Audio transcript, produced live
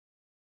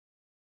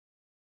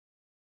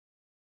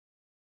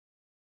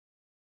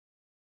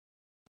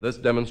This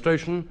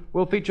demonstration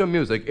will feature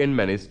music in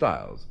many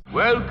styles.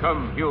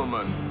 Welcome,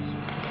 humans.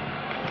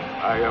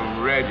 I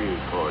am ready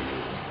for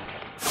you.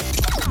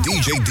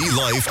 DJ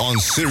Dlife on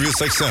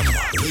Siriusxm.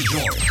 The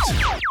Joint.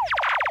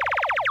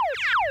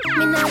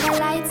 Me not gonna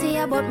lie to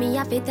you, but me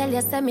have to tell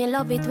you, say me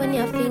love it when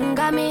you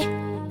finger me.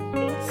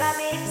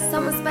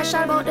 Something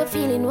special about the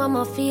feeling one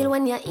more feel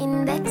when you're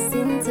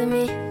indexing to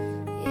me.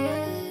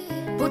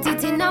 Put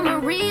it in my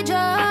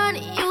region.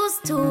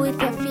 Used to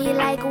if you feel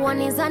like one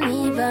is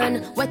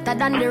uneven. Wetter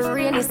than the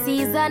rainy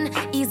season.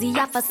 Easy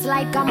off a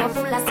slide, come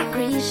full of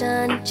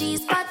secretion.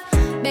 Cheese pot,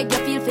 beg you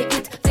feel for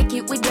it. Take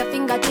it with your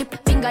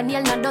fingertip.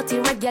 Fingernail not dirty,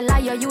 regular,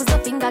 you use a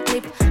finger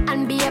clip.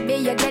 And baby,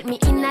 you get me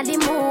in the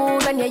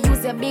mood. When you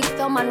use your big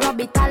thumb and rub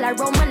it all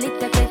around my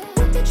little bit.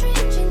 Put the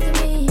trench into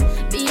me.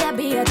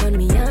 Baby, turn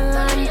me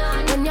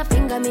on. When you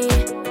finger me.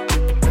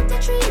 Put the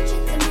trench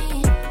into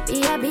me.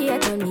 Baby,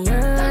 turn me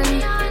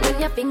on.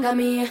 When you finger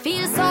me.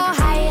 Feel so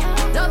high.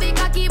 Love it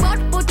cocky, but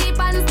put it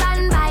on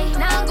standby.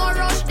 Now go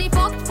rush the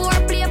fuck for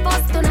play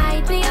post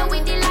tonight. Play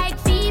with the like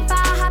FIFA.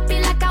 Happy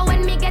like a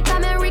when me get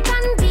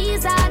American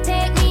visa.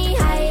 Take me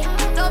high.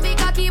 Love it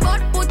cocky,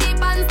 but put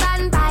it on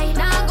standby.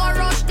 Now go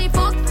rush the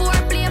fuck for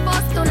play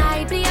post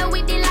tonight. Play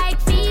with the like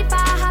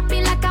FIFA.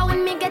 Happy like a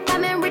when me get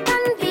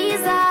American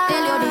visa.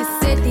 Tell you this,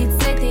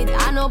 set it.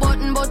 I no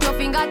button, but your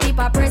fingertip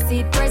I press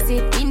it.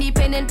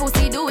 Independent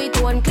pussy do it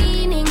one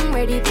cleaning,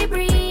 ready to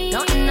breathe.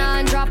 Nothing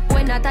on drop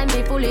when a time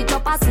we pull it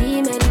up a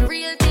semen.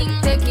 Real thing,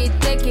 take it.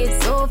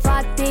 So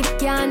fat it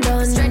can't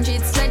done.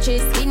 Stretch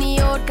it, skinny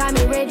out, come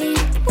me ready.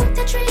 Put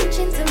the trench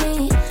into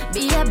me,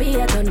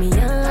 baby, turn me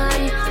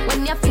on.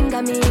 When you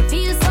finger me,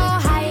 feel so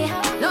high.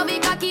 Love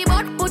it cocky,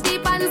 but put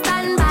it on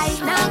standby.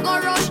 Now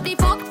go rush the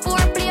fuck for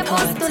play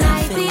post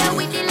tonight. Play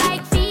with the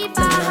like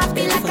FIFA,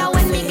 happy like a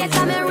when we get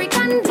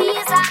American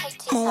visa.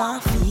 I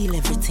feel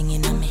everything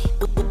in me.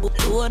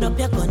 Load up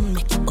your gun,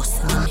 make it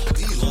bust in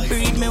me.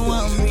 Breathe me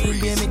one, breathe,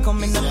 baby,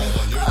 come in me.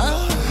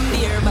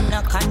 Beer, but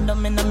no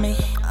condom in me.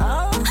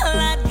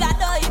 Lord God,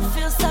 oh, it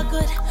feels so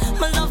good.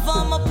 My love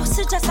on my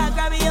pussy, just I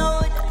grab it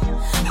out.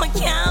 I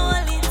can't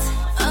hold it.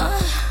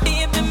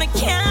 Baby, me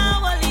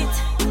can't hold it.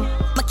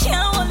 Me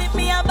can't hold it,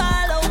 me a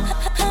ball out.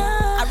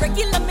 I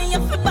regular me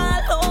up a ball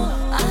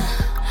out.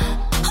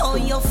 Oh,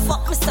 you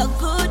fuck me so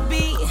good,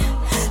 B.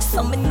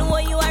 So me know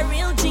you a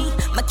real G.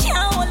 Me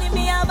can't hold it,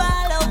 me a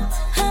ball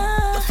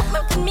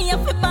out. Me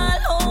up a ball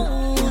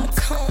home.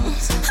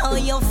 Oh,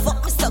 you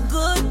fuck me so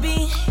good,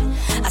 B.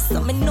 I saw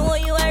me know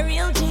you a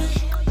real G.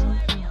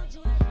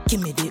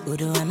 Give me the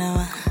Udo and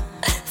I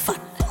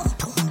fat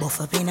pump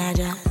buff up in a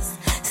jazz.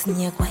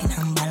 Snake wine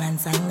and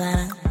balance and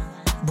gana.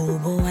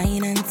 Bobo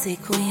wine and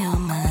take away your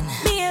man.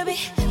 Baby,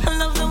 I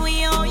love the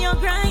way you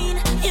grind.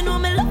 You know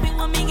me love it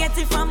when me get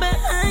it from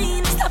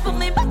behind. Stop on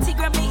me body,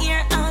 grab me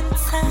ear and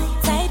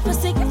tight. Tight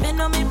pussy, gripping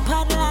on me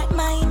pad like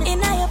mine. In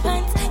your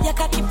pants, your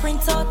cocky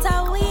print out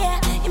a way.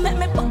 You make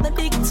me put the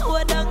big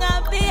toe down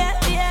a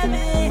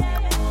baby.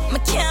 Me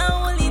can't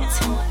hold it.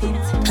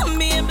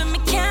 Baby, me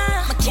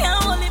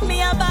can't hold it,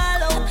 me a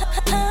ball out.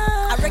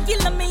 I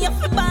regular me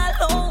up a ball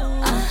out.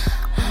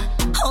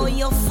 Oh,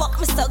 you fuck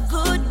me so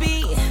good,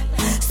 B.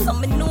 So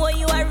me know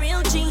you a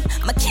real G.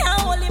 Me can't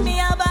hold it, me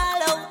a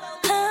ball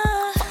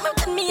out.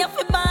 Fuck me up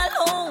a ball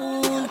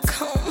out.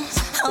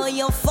 Oh,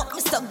 you fuck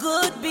me so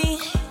good, B.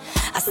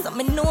 I saw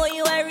me know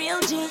you a real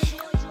G.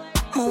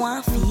 Me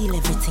want feel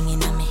everything in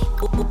me.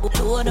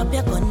 Load up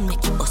your gun,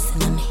 make it bust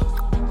in me.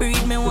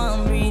 Breathe me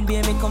one, breathe,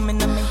 baby, come in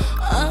me.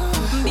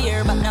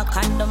 Beer, but no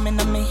condom in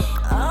me.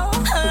 Lord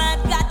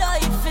God, oh,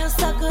 it feels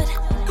so good.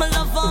 My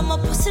love on my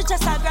pussy,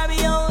 just I grab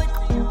it out.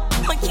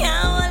 Me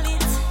can't hold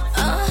it.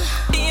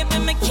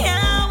 Baby, me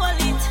can't hold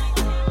it.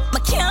 Me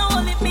can't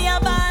hold it, me a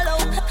ball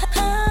out.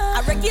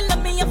 I regular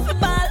me up a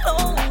ball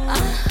out.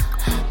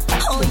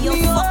 Oh, you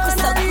fuck me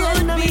so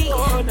good, B.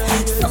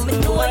 So me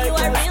know you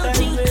a real G.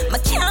 Me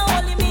can't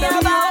hold it, me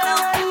a ball out.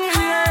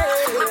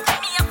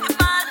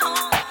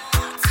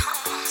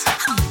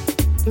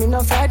 Me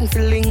no frightened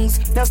feelings,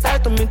 now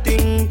start on me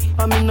thing.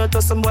 I me no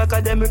trust some boy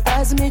 'cause them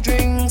pass me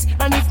drinks.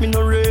 And if me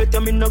no rate, I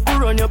me no go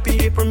run your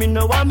people. Me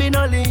no want me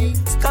no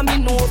links, 'cause me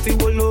know if you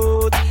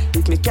will out.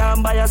 If me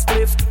can't buy a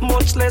spliff,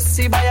 much less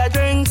see buy a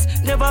drinks.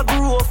 Never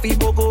grew up fi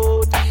bug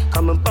out.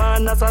 Come and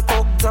pan as a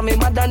talk, so me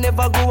mother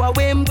never go a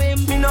whim.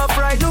 Me no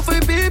frightened for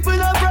people,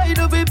 no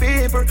frightened for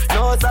people.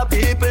 No some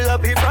people a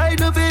be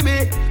frightened for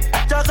me.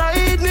 Just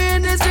hide me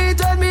in the street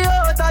and me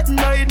out at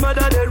night.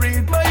 Mother they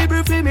read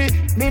Bible for me.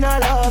 Me no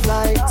love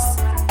likes.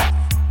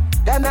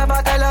 Them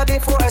never tell her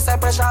before, say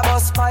pressure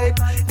must fight.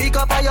 Pick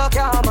up and you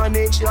can't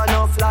manage your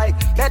enough like.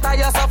 Better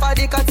you suffer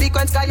the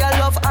consequence 'cause you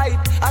love height.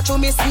 I true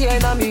me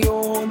staying on me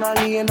own, a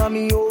lane on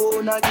me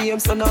own, a game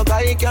so no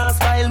guy can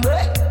style me.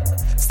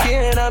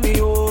 Staying on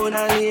me own,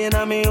 a lane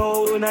on me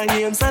own, a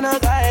game so no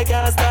guy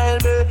can style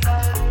me.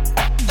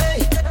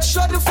 Hey,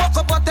 shut the fuck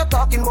up what you're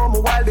talking about me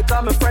while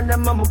become a friend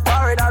them I'm a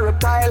pirate or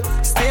reptile.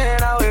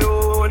 Staying on me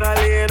own, a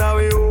lane on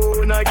me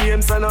own, a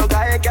game so no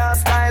guy can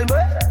style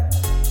me.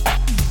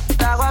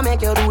 I wanna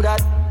make you do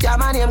that. Yeah,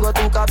 my name go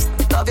 2 cups.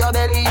 Love your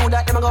belly, you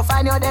that them go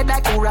find you dead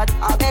like 2 rat.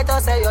 I better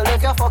say you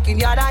left your fucking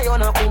yard and you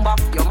no come back.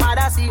 Your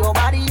mother see your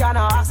body and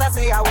her ask her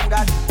say I would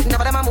that.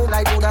 Never them a move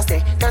like Buddha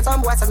stay. Tell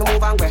some boys as me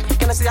move and way.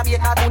 Can I see a big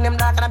cartoon them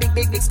dark and a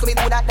big dicks could be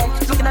do that then.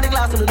 Looking at the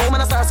glass to the room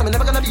and I start so me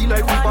never gonna be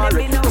like Rupa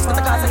Ray. Just got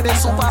the cars and the big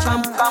super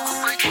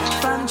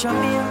from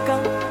Jamaica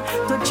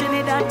to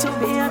Trinidad to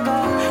Tobago.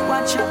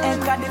 Watch your head,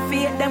 got the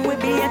feet, them we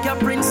be at your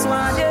Prince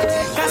Wanda.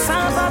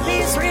 Cassava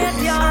beats, red,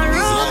 your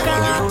roca.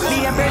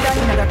 Be a brother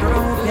in the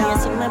group, yeah.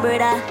 Yes, my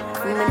brother,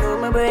 we know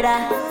my brother,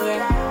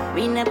 yeah.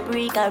 We no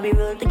pre, cause we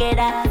roll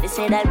together. They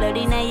say that blood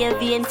in your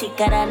vein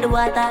thicker than the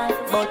water.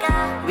 But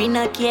we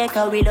no care,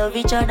 cause we love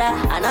each other.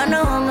 I don't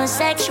know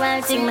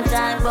homosexual thing my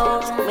talk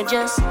about. Me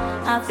just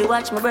have to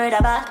watch my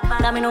brother back.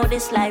 Cause me know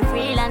this life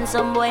real and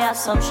some boy have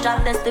some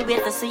strap. That's the way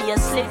to see you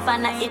slip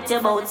and I hit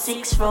about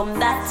 6 from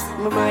that.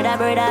 My brother,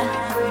 yeah.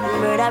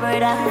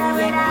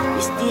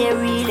 We stay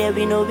real, yeah,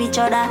 we know each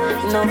other.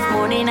 Enough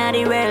money in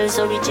the world,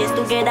 so we chase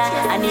together.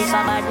 And if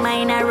a bad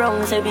mind are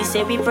wrong, so we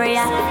say we pray.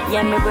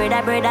 Yeah, my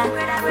brother, my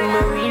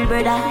real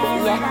brother,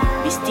 yeah.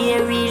 We stay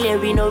real, yeah,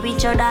 we know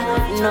each other.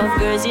 Enough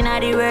girls in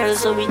the world,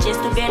 so we chase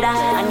together.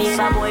 And if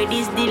a boy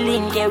this the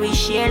link, yeah, we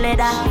share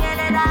leather.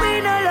 We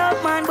no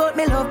love man, but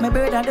me love my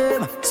brother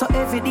them. So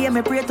every day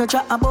me pray to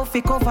Jah above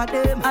fi cover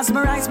them. As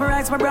me rise, my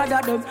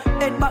brother them.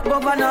 Head back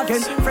govern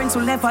again. Friends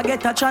will never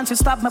get a chance to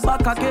stop me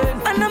back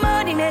again. And the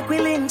money make we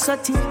link so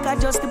thick. I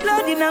just the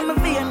blood in my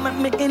vein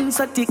make me in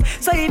so thick.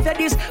 So if you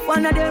this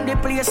one of them, the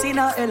place in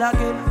a hell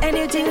again.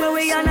 Anything where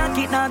we a knock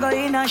it, now go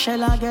in a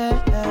shell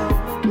again.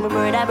 My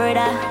brother,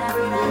 yeah.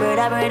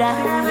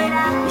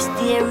 We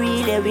stay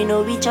real, yeah, we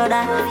know each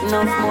other.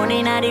 Enough money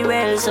in the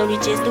world, so we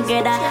chase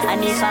together.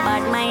 And if a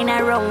bad mind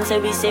are wrong, so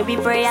we say we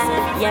pray.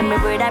 Yeah, my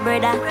brother, my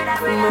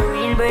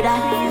real brother,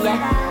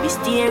 yeah. We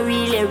stay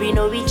real, yeah, we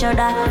know each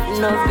other.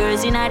 Enough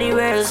girls in the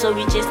world, so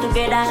we chase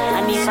together.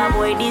 And if a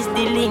boy this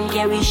the link,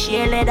 yeah, we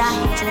share leather.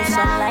 Choose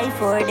some life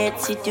or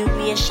that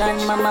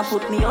situation. Mama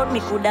put me out,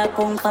 me coulda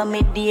come for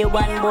me day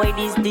one. Boy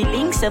this the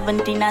link,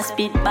 17 a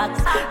speed back.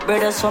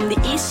 Brothers from the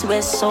east,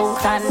 west,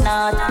 south and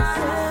north.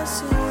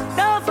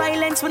 No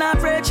violence when I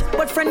preach,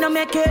 but friend don't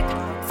make it.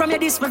 From your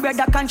this my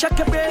brother can check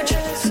your bridge.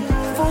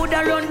 Food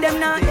around them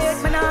now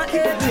eat, me now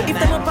eat. If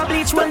them up a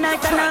bleach one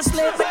night and I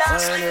sleep, me now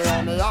sleep.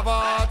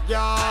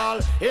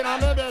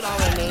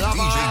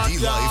 DJ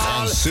Dlife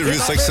on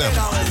Siriusxm.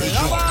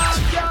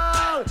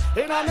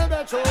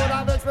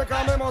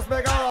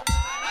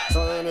 So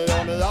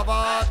anyhow me have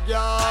a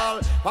girl,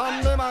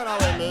 from me mind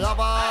when me have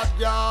a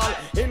girl,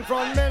 in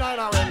front me line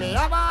when me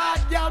have a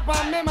girl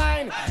from me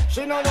mind.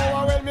 She no know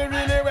how well me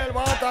really well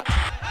want her.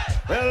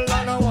 Well,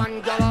 I know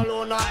one girl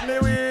alone at me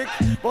weak,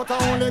 but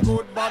I only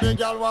good body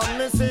girl want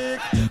me sick.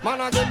 Man,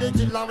 I get the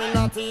killer when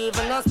not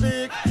even a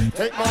speak.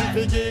 Take man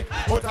fi geek,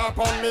 put her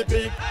on me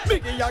peak.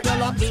 Biggie a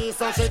girl a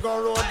piece and she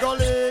go road go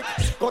lick.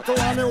 Go to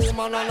a me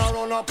woman and I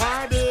run up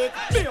her dick.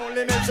 Me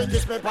only make she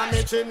kiss me pa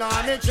me chin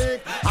and me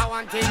cheek. I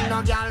want thing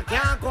no girl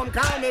can't come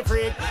call me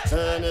freak.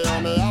 Say anyhow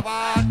me have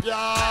a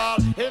girl,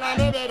 hit a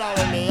me better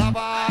when me have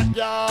a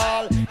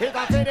girl. Hit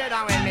a fi dead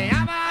when me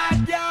have a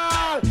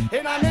girl.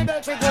 Hit a me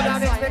bed she good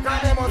and it's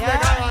because me must make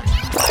her.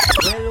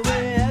 Well,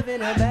 we're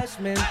having a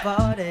bashment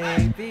party.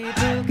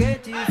 People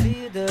get to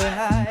feel the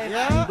hype.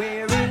 Yeah.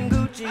 Wearing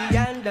Gucci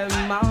and the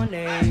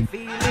money.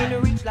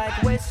 Feeling rich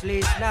like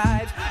Wesley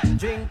Snipes.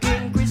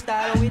 Drinking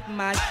crystal with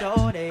my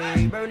shorty.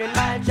 Burning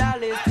my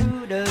chalice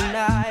through the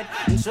night.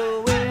 And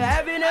so we're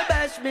having a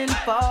bashment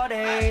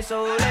party.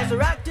 So let's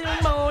rock till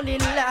morning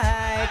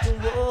light.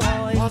 Whoa.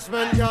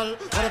 Bashment girl,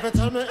 what if you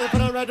tell me if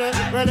you're ready?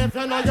 Well, if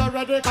you know you're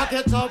ready, cock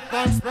it up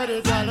and spread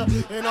it, girl.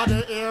 You know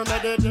the ear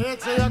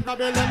meditate, so you can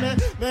be let me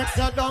mix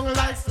your down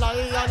like Sly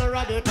and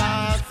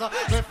Radicals.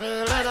 We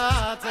feeling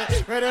hot,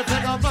 ready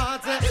to go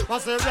party.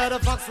 What's the red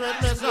fox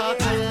with me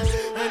shorty?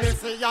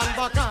 Hennessy and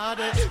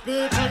Bacardi,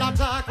 people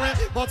attack me,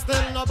 but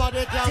still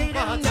nobody can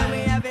party. Now we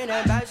having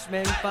a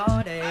bashment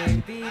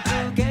party.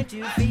 People, can't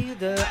you feel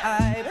the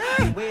hype?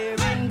 Hey.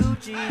 Wearing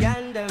Gucci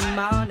and the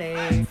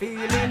money.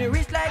 Feeling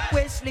rich like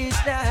Wesley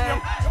Snipes.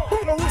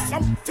 Who knows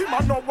something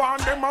I no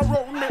want them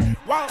around me.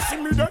 Want see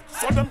me dead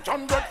so them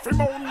can get free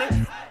moan me.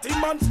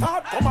 Team man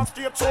start come a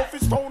straight so fi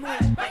stone me.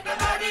 Make them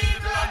body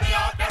evil and me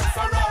out them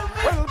surround me.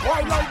 Well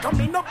boy like a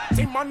me no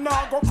team man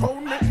now go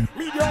crown me.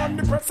 Media on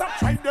the press I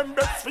try them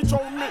best fi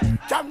show me.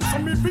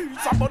 Cancel me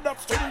visa but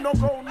that still no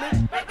ground me.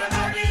 Make them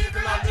body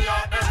evil and me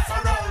out them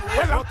surround me.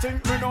 Well I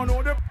think me no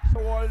know the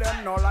all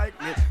them no like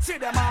me. See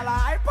them all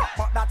hype up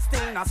but that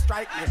still not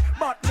strike me.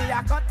 But me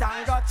a cut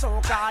and got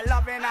choke all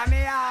loving a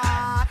me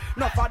heart.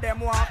 Enough of them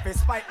want to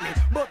spite me,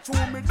 but you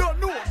me don't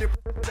know the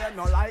them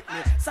no like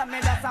me. So me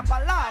just up a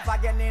laugh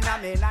again in a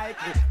me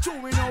Nike. True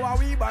we know how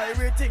we buy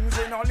we things,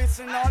 we no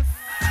listen all.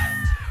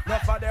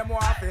 Enough of them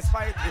want to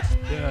spite me.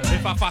 Yeah,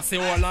 if I fussy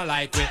all not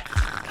like me,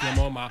 your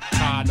mama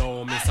can't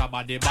know miss a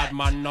body bad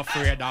man no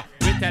afraid of.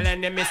 We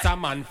telling him miss a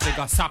man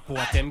figure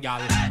support him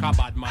gal. Cause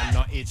bad man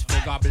no itch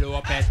figure blow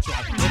up petrol.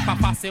 If I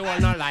fussy all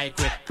not like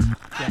me,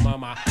 your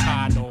mama.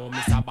 I know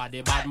Mr.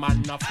 Body bad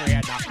man no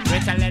afraid. We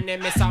telling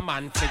him Mr.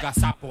 Man figure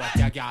support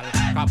your girl.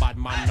 Cause bad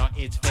man no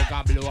itch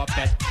figure blow up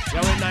it.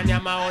 Yeah, we no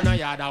nyama on no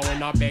yard and we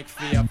no beg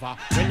favor.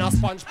 We no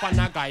sponge pan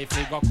a guy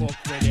figure cook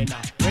with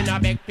dinner. We no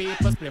beg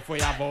people split for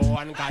your bow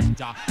and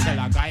ganja.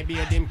 Tell a guy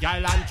bathe him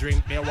girl and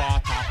drink the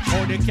water.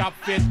 How the cap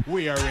fit,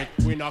 wear it,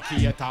 we no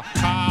cater.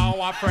 Cause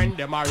our friend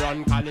them a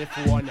run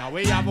California.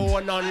 We have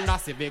one under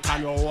Civic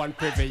and one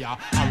Privia.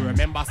 And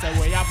remember say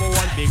we have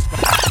one big.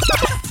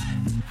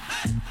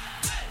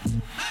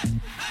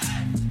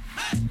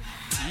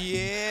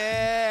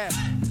 Yeah,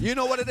 you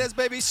know what it is,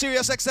 baby.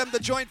 Siriusxm, the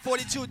Joint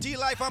 42,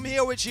 Dlife. I'm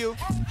here with you.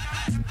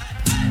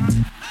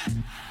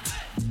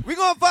 We're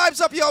gonna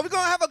vibes up, y'all. We're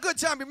gonna have a good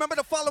time. Remember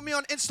to follow me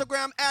on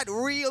Instagram at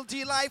Real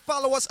Dlife.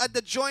 Follow us at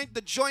the Joint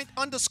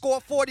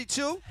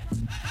 _42.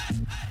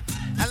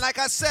 And like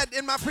I said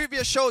in my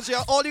previous shows,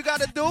 y'all, all you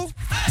gotta do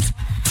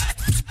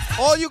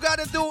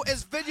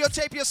is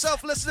videotape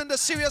yourself listening to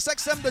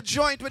Siriusxm, the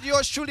Joint, with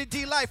yours truly,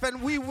 Dlife,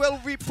 and we will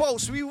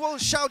repost. We will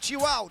shout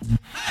you out.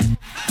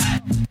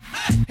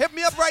 Hit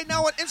me up right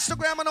now on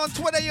Instagram and on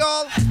Twitter,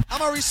 y'all. I'm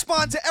gonna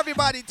respond to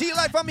everybody.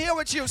 Dlife, I'm here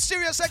with you.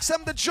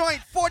 Siriusxm, the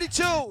Joint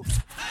 42.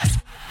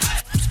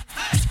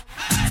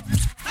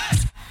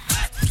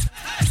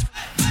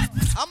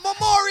 A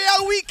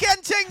Memorial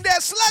Weekend thing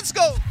this. Let's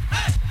go.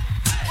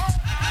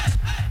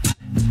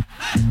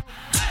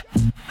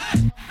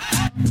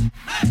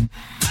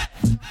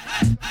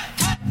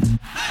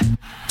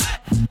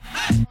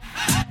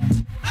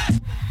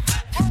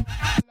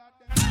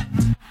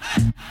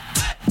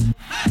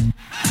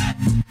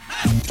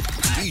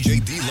 DJ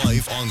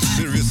Dlife on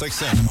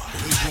Siriusxm,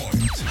 the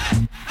Joint.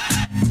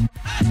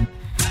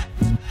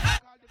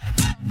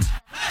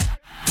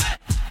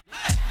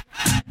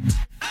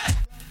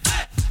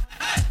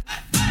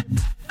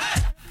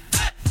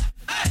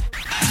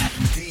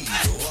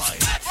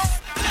 Dlife.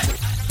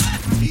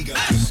 He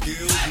got the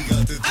skills, he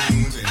got the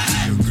tunes, and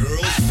he's your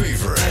girl's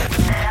favorite.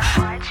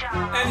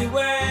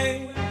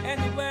 Anyway,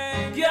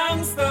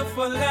 gangsta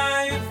for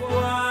life,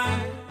 why?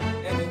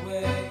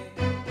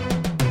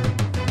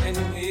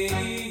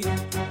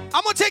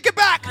 I'm gonna take it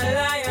back.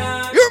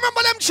 You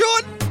remember them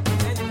tune?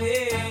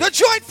 The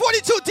Joint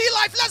 42,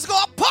 Dlife, let's go.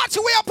 Party,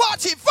 we are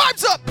party.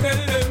 Vibes up. Tell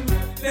them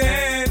they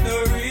ain't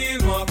the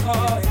real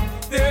McCoy.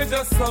 They're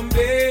just some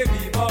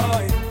baby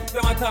boy.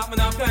 Them a talk, man,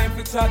 I'm time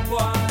for chat,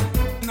 boy.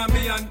 Now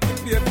me and the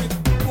baby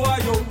boy,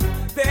 yo.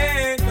 They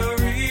ain't the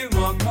real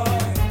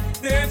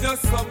McCoy. They're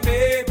just some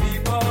baby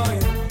boy.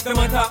 Them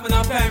a talk, man,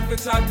 I'm time for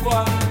chat,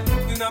 boy.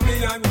 Now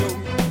me and you.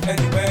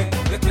 Anyway,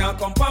 you can't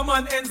come for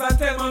man ends and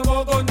tell man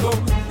go gun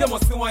down. You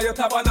must see why your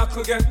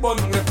tabernacle get bun.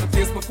 Left the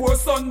place before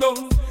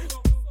sundown.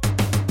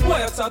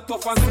 Why you chat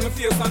tough and see me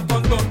face and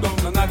turn down.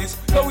 None of this,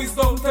 the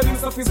wisdom, tell him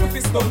some fist to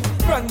fist down.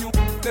 Brand new,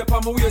 step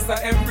on my waist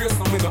I embrace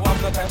them. We don't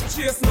have no time to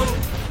chase now.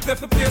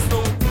 Left the place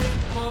now.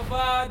 My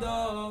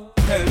father,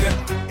 tell them.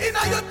 Inna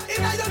yut,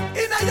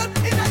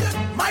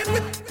 mind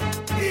with.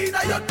 Inna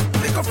yut,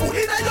 liquor food.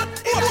 Inna yut,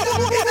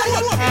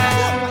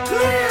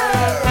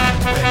 clear.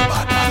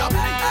 Bad man up,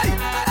 hey.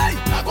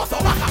 I go so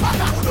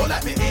baka, who don't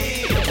let me in.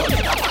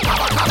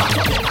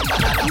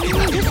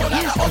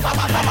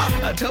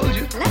 I told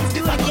you. Let's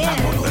do it again.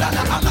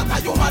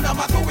 You man a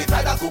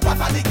suicidal,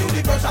 supersonic,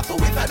 universal,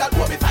 suicidal,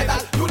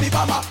 homicidal,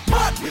 unibama.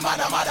 Mad, we man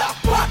a mother.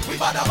 What, we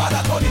bada,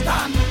 turn it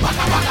on.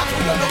 Baka, to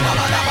your look,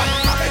 bada.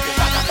 I make it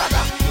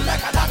daga. You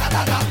like a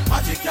daga.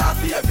 Magic can't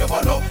see if you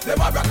follow. Them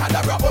a rock and a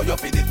rap, you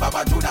feed it,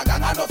 Baba Juna,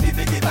 gang, and no see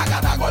the gita,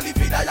 gana, go live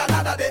it,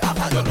 another day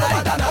after you know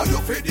bada. Now you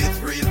feed it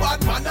real,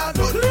 bad man, and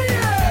no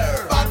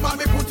clear. Bad man,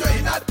 me put you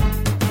in that.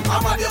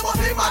 I'm a you must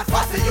be mad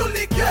fast, you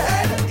lick your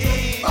head.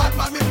 Bad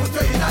man, me put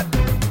you in that.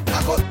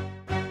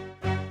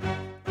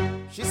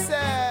 She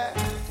said,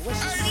 what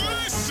she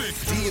said?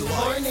 Good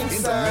morning,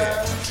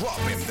 sir.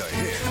 Dropping the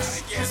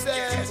hits. She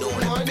said,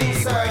 good morning,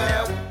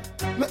 sir.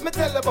 Let me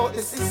tell about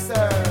the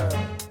sister.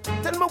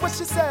 Tell me what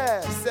she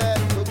said. She said,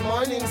 good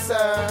morning,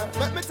 sir.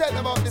 Let me tell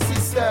about the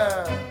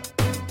sister.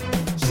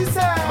 She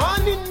said,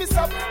 morning, miss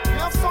up. Me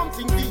have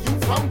something for you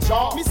from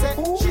Jaw. Me said,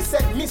 who? She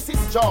said,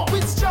 Mrs. Jaw.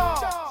 Which Jaw?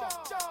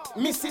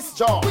 Mrs.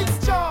 Jaw.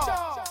 Which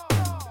Jaw?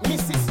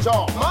 Mrs.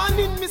 Jaw.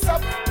 Morning, miss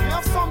up. Me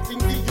have something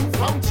for you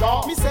from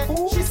Jaw. Me said,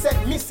 who? She said,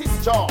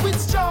 Mrs. Jaw.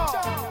 Which Jaw?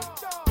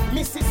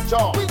 Mrs.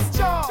 Jaw. Which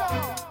Jaw?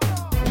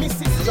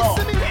 Mrs. Jaw.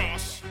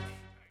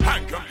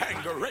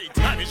 Anger, rate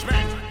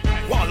management.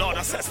 Warlord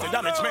assess the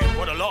damagement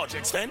for a large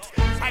extent.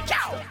 And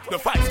cow, the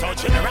 5-star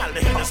general,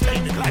 the head of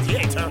state, the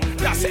gladiator,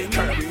 that's a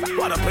curve.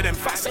 What up with them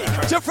fast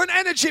acre? Different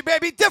energy,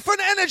 baby,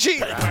 different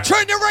energy.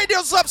 Turn your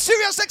radios up,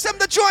 Siriusxm,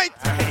 the Joint.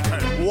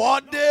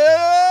 What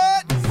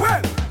it?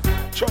 Well,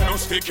 try no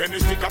stick and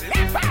stick up.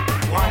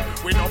 Why?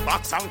 We no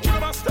box and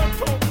kill a step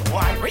two.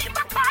 Why? Read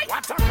my fight.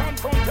 What a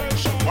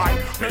confrontation. Why?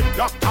 Big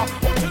doctor,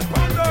 out his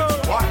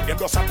ponder. Why? Them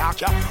just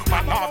attack ya,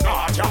 but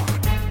not ya.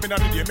 Me not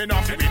the day, me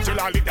not feel it till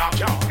all the dark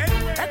ya.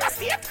 And I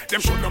see it,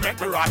 them should not make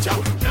me rot ya.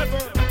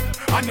 Never.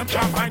 and them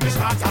can't find the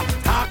starter.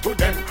 Talk to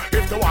them.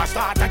 If the war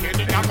start again,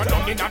 it not go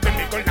down in the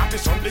middle, not the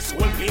sun, this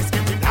whole place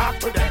getting talk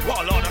to them.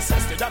 All Lord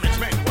assess the damage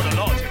men, what a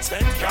large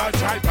extent. Can't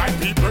try by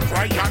people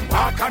cry and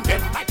walk on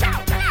them.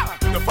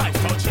 The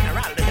 5-star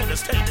general, the head of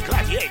state, the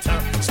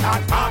gladiator.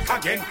 Start mark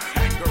again,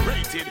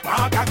 underrated,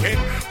 mark again.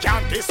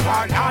 Can't this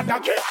one hard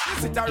again.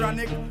 This is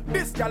ironic,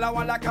 this girl I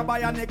want like a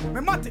bionic.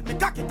 Me mat it, me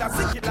cock it, and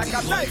sink it like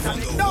a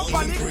Titanic. No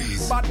panic,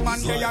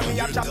 Batman they are me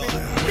a chop it.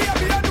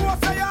 Baby I know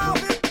say you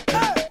have it.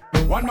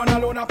 Hey. One man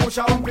alone a push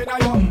a hump in a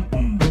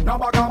you. No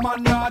bag a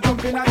man nah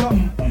jump in a you.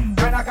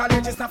 Kinda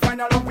college is not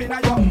find a lump in a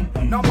you.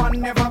 No man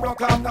never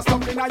broke up the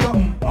stump in a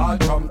you. All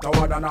jump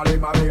toward and all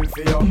him a bill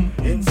for you.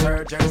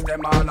 Insurgents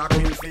them all a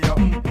kill for you.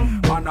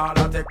 Man all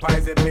a take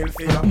poison pill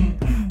for you.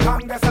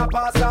 Congress a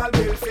pass all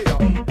bill for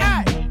you.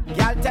 Hey,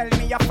 y'all tell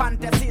me your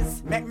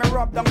fantasies. Make me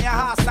rub down your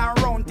ass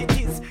and round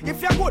titties.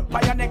 If you're good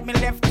by your neck, me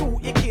left 2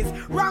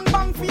 ickies. Wrong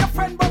bang for your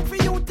friend, but for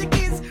you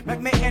tickies.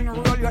 Make me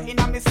enroll you in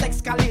a me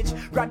sex college.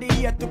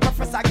 Graduate to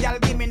professor, girl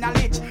give me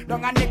knowledge.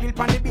 Down a niggle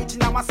on the beach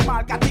in a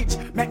small cottage.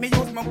 Make me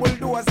use my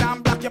bulldozer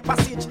and block your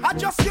passage. I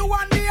just you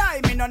on the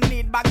eye, me no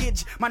need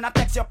baggage. Man I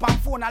text you on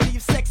phone, I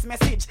leave sex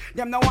message.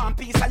 Them no one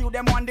piece of you,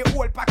 them want the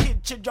whole package.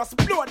 She just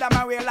blow them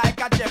away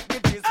like a Jeff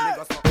Bridges.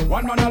 Hey.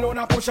 One man alone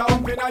a push a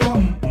hump in a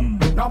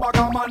you. No bag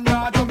a man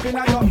nah jump in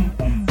a you.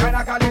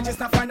 Kinda college is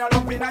not find a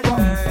lump in a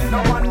you.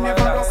 No one never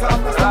does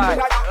have the stump in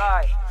a you.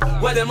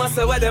 What them a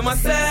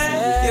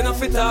say, you know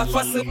fit talk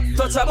fast,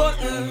 touch a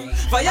button.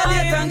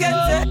 Violate and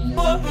get it,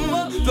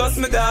 button. Plus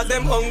me dog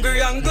them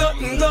hungry and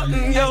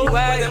glutton, yo.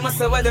 What them a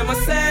say,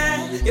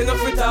 you know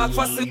fit talk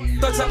fast,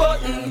 touch a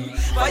button.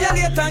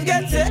 Violate and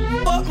get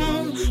it,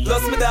 button.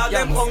 Plus me dog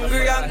them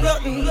hungry and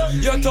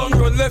glutton. Your tongue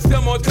run left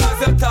your mouth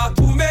cause you talk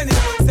too many.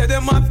 Say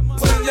them a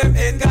when them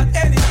ain't got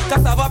any.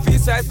 Cause have a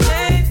piece right,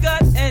 ain't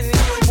got any.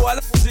 Boy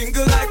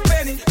jingle like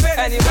penny.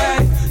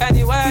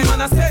 Anyway,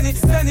 man a penny.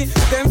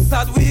 Them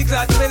sad week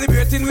like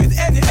celebrating with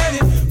any.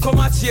 Come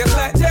and chase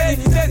like Jenny.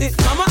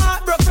 Mama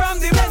heart broke from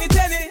the many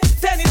tenny.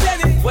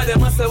 What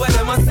them a say,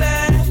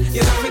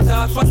 you know me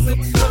talk fast,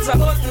 touch a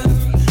button.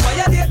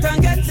 Violate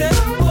and get it,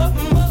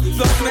 button.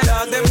 Plus me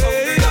dog them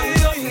hungry and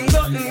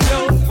glutton, yo.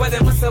 What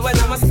them a say,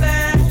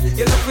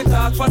 you know me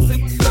talk fast,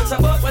 touch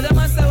a button. What them a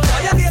say,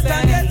 violate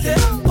and get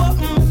it,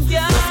 button.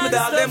 Plus me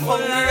dog them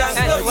hungry and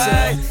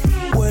glutton.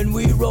 When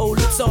we roll,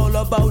 it's all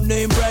about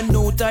name brand,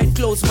 no tight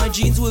clothes, my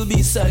jeans will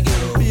be sagging.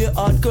 Play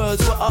hard girls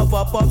will have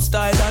a pop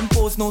style and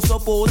post no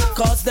support,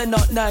 cause they're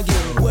not nagging.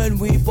 When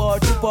we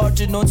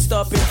party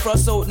non-stopping,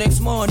 frost out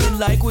next morning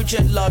like we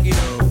jet logging.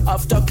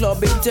 After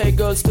clubbing, take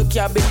girls to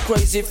cabin,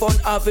 crazy fun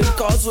having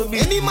cause we be.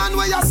 Any man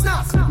where you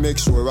snap, make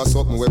sure a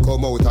something will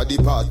come out of the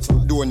pot.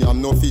 Don't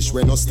yam no fish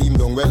when no steam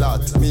down well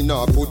hot. Me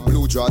nah put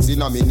blue jaws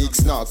in a me nick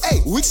snack. Hey,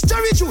 which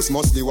cherry juice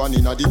must be one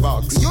in a the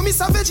box? You miss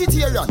a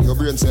vegetarian, your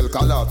brain cell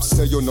collapse.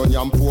 Say you no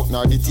yam pork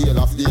nor the tail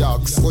of the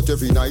ox. But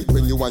every night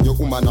when you and your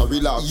woman a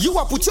relax, you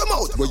a put your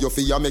mouth where your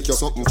fear make your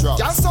something trap.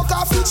 Can't suck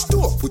off each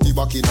toe. Put it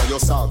back in your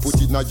sock. Put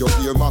it in your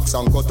ear max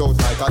and cut out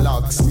like a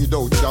lax.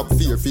 Without job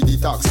fear for the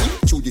tax.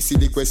 Through the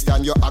silly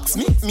question you ask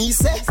me,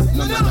 say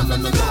no.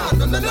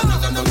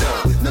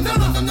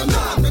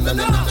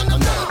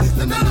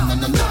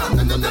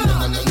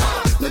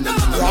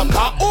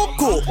 Rampa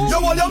uku, you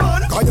all your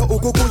man. Can you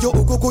uku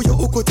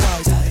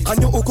tight.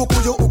 And you uku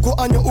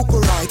and you uku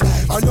right.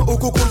 And you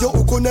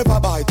uku never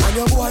bite. And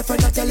your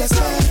boyfriend a tell you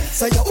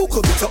say you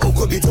uku bit, you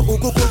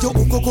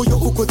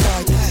uku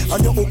tight.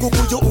 And you uku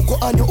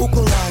and you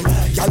uku right.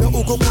 Can you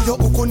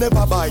uku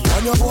never bite.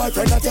 And your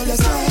boyfriend a tell you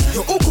say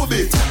you uku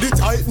bit. The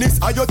tightness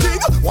of your thing,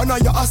 one of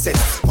your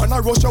assets. Man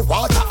a rush your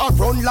water and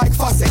run like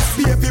faucets.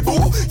 Baby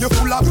boo, you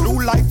full of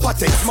blue like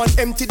patents. Man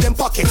empty them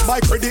pockets, my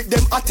credit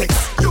them attacks.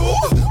 You,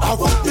 I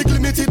want big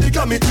limited the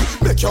gravity.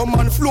 Make your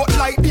man float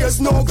like there's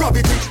no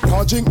gravity.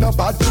 Can't drink no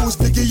bad juice,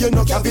 piggy you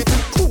no cavity.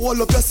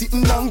 Cool up your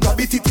sitting and grab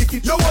it,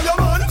 ticket. You all your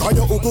man. Can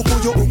you uku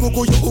tight.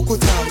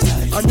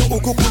 And you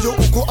uku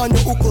and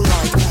you uku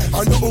right.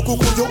 And you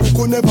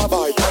uku never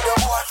bite. And your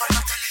boyfriend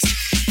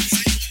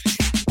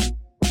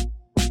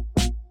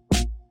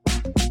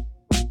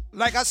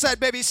like I said,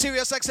 baby,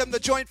 Siriusxm, the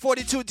Joint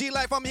 42,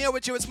 Dlife, I'm here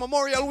with you. It's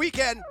Memorial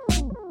Weekend.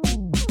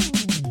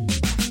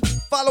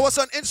 Follow us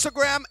on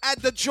Instagram at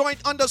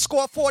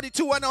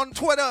 @thejoint_42 and on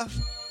Twitter.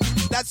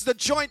 That's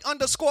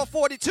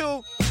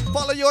 @thejoint_42.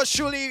 Follow yours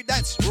truly.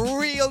 That's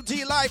Real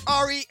Dlife,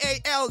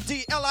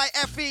 REALDLIFE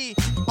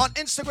on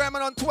Instagram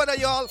and on Twitter,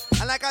 y'all.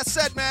 And like I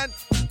said, man,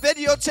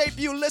 videotape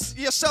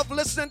yourself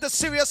listening to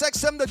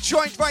Siriusxm, the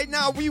Joint right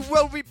now. We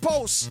will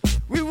repost.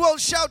 We will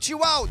shout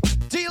you out.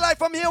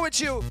 Dlife, I'm here with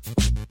you.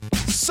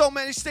 So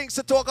many things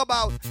to talk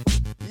about.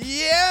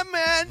 Yeah,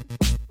 man.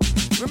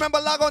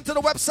 Remember, log on to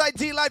the website,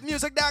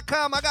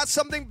 dlifemusic.com. I got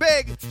something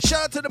big.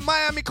 Shout out to the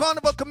Miami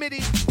Carnival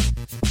Committee.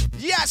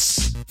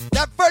 Yes,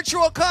 that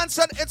virtual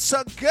concert, it's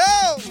a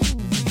go.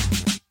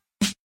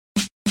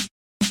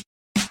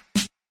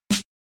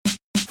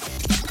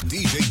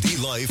 DJ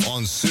Dlife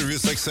on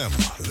Siriusxm,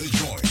 The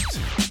Joint.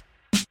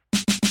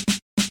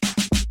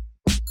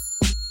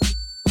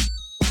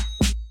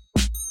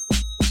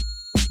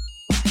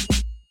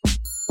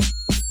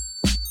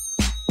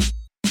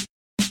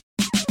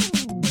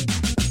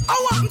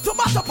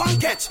 Shut up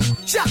and catch.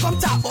 She come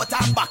talk about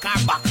her back.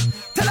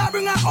 Tell her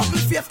bring her ugly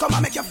face, come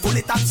and make you full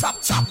it and chop.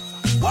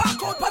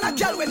 Walk out on a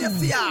girl when you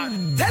see her.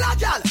 Tell her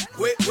girl.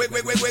 Wait. They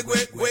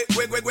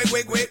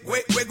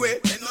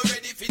not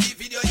ready for the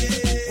video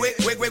yet. Wait.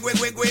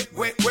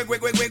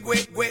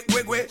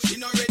 She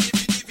not ready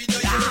for the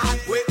video yet.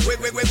 Wait.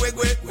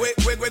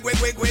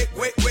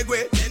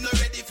 They not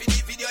ready for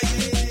the video yet.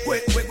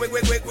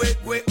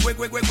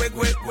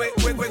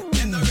 Wait.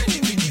 They not ready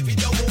for the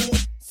video.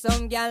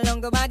 Some girl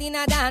don't go bad in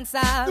a dancer.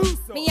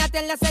 Me a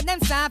tell you say them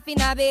soft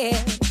in a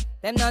bed.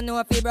 Them don't know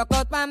if you broke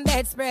out one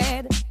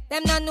bedspread.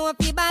 Them don't know if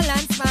you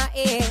balance my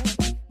head.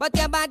 But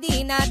your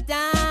body in a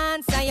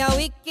dance and you're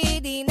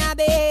wicked in a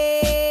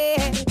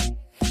bed.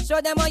 Show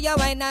them how you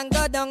wine and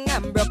go down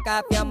and broke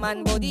up your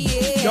man body.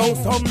 Yeah. Yo,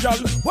 some girl,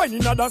 when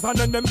in a dance and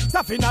then them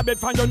stuff in a bed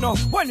for you know.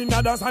 When in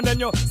a dance and then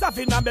you stuff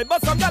in a bed.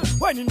 But some girl,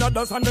 when in a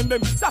dance and then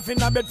them stuff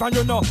in a bed for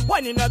you know.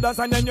 When in a dance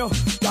and then you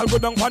girl go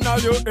down for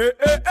you.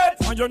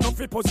 And you know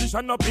fi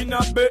position up in a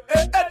bed.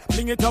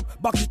 Bring it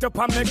up, back it up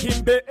and make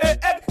him bed.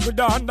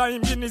 Coulda under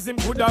him, him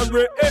coulda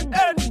red.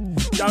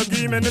 Girl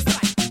give me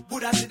the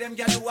Coulda see them,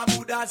 girl, you a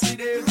coulda see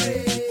them.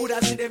 Coulda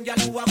see them, girl,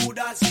 you a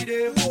coulda see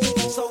them.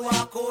 So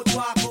walk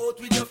out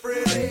with your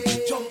friend.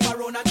 Jump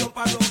around. Tell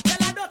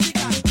her dirty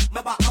girl.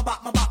 My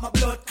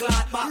blood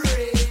clot back.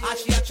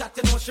 As she a chat,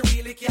 you know she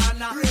really can't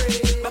knock.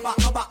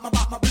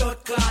 My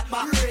blood clot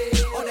back.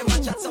 All them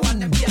a chat, so one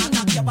them can't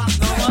knock your back.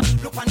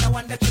 Look on the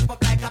one that trip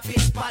up like a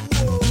fish pan.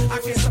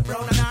 Her face a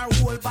brown and her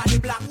whole body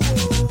black.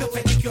 The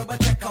pedicure, but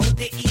check out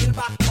the heel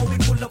back. How we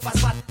pull up a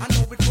spot and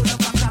how we pull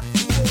up a clock.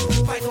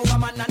 Fight over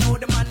man, I know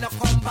the man no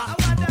come back.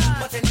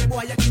 But then the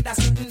boy you get that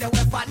sitting there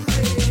with fat.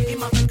 Him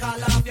have to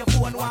call off your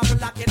phone, one for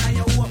locking on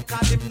your home,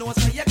 cause him knows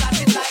so you got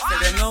it like.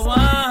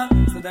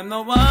 Say them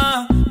no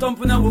one,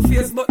 thumping our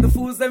face, but the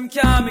fools them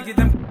can't. Me give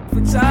them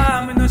for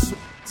charm, me no shoot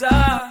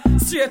jar.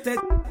 Straight head,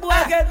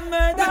 boy get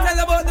murdered. Me tell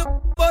about the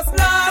bus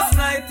last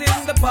night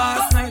in the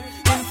past night.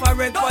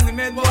 Infrared funny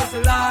made was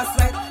the last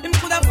night. Him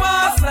could have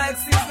passed like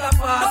sister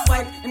past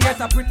like. Him get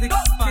a pretty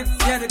kiss,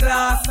 yeah the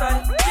glass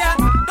side. Yeah,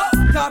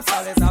 cops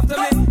always after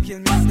me, kill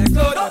me with the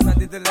clothes, but I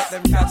didn't let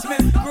them catch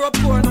me. Grew up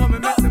poor, now me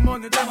make the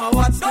money, them a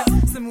watch me.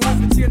 See me with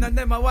me chain and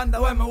them a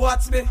wonder when me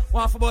watch me.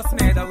 One for bus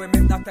made a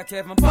women, Dr.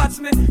 Kevin patch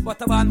me.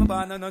 But I ban my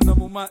ban and no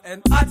woman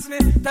and hatch me.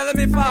 Tell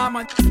me farm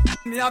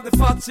me have the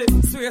fact shit.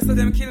 Swear so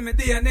them kill me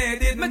DNA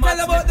did me tell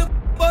about the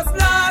bus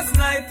last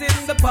night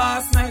in the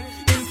past night.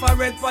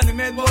 Infrared funny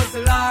made was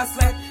the last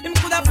night. Him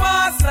could have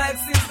passed like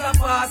sister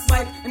past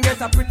like. And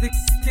get a pretty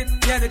kid,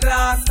 yeah the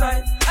glass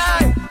side.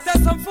 Aye,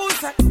 tell some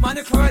fools like man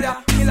the corridor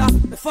killer.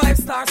 The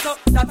 5-star stuff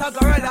that a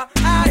gorilla.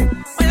 Aye,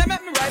 when you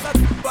make me rise a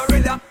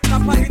gorilla.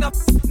 Top of in up,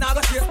 now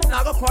go chase,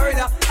 now go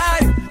corridor.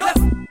 Aye,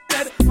 left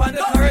dead on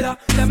the corridor.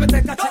 Let me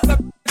take a check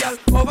the girl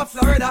over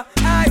Florida.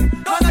 Aye,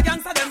 man a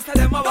gangster them say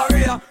them a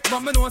warrior. But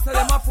me know say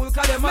them a fool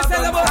cause them a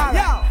tell about.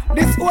 Yeah,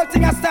 this whole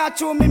thing a start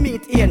to me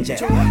meet Angel.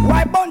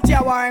 Why Bunty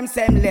a war him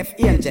same left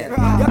Angel?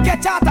 You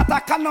catch heart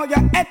attack and now your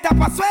head tap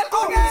as well.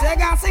 Say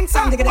you sing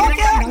song. Okay,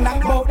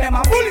 bout them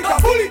a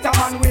bullet a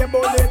man we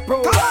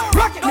bulletproof.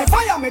 Rocket me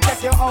fire me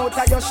take you out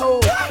of your show.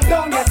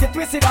 Don't get it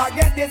twisted or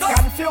get this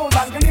confused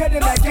and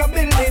grenade make your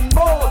building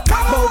bold.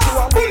 Bout you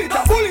a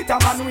bullet a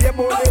man we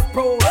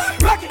bulletproof.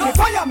 Rocket me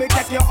fire me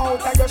take you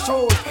out of your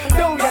show.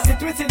 Don't get it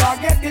twisted or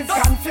get this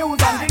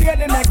confused and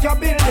grenade make your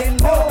building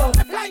bold.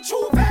 Like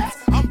two-face,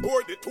 I'm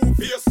bored the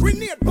two-face.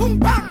 Grenade, boom,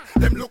 bang,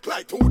 them look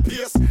like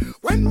two-face.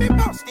 When me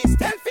bust this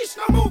fish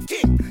no move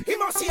king. He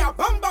must see a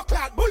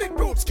bomber-clad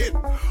bulletproof skin.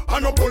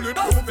 And a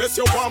bulletproof vest,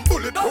 you want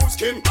bulletproof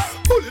skin.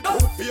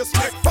 Bulletproof face,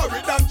 neck,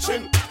 forehead and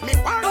chin. Me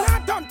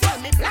warner don't tell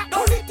me black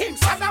bullet him.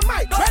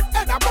 Sodomite, dread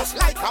head a bust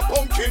like a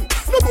pumpkin.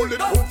 No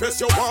bulletproof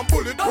vest, you want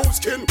bulletproof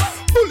skin.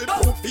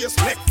 Bulletproof face,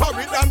 neck,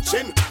 forehead and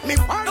chin. Me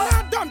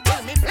warner don't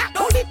tell me black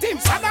bullet him.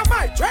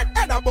 Sodomite, dread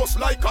head a bust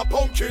like a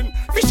pumpkin.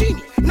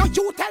 Fishini, no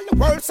you tell the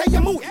world say you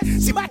moody.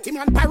 See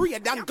Batman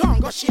parade and gun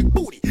go shake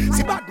booty.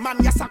 See bad man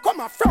yes I come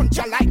up front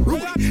you like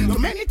Rudy. Too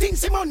many things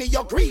see money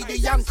you're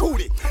greedy and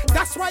crudy.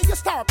 That's why you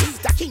star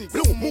Peter King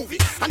Blue movie.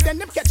 And then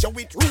them catch you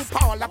with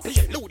RuPaul and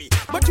play Ludi.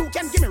 But you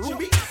can give me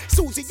Ruby,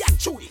 Susie and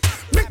Judy.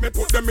 Make me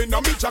put them in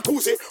a me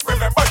jacuzzi.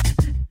 Remember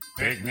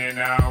Pick me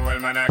now,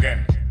 old man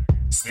again.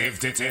 Stiff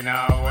titty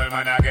now, old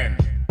man again.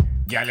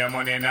 Girl your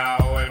money now,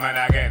 old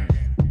man again.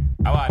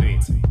 How are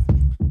it?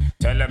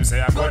 Tell them say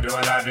I go do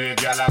all I do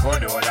it, girl I go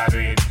do all I do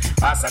it.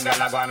 Pass and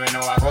girl I go and we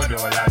know I go do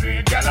all I do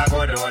it. Girl I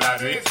go do all I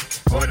do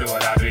it, go do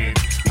all I do it.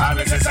 All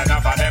this is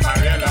enough of them I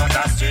real on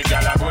the street.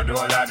 Girl I go do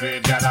all I do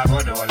it, girl I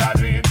go do all I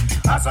do it.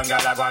 Pass and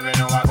girl I go and we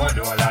know I go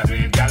do all I do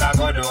it. Girl I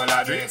go do all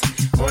I do it,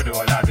 good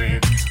old a do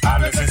it.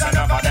 Always is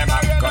enough of them a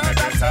come and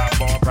talk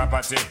about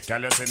property.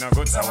 Girl, you see no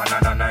good, so one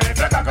and it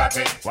like a got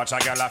it. Watch a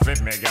girl a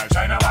flip me, girl,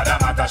 try no bother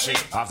matter she.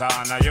 After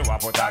honor you a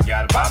put a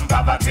girl bam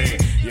poverty.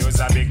 Use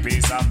a big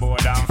piece of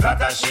board and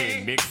flatter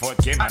she.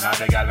 Bigfoot Kim and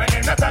the girl when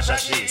in Natasha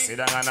she. Sit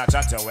down and a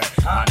chat your way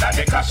under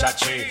the casha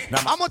tree.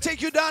 I'm gonna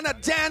take you down a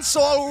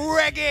dancehall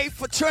reggae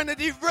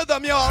fraternity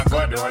rhythm, y'all.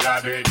 Good old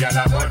a do it, girl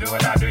a good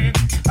old a do it.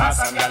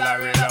 Awesome girl a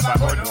real love a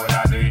good old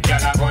a do it.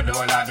 Girl a good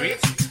old a do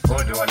it,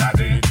 good old a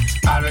do it.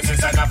 Always is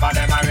enough of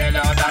them a real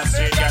out and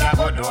street. Girl a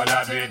good old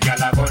a do it,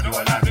 girl a good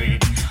old a do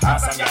it.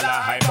 Awesome girl a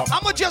hype up.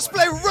 I'ma just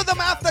play rhythm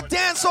after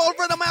dancehall,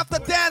 rhythm after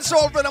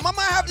dancehall rhythm.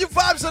 I'ma have you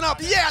vibesing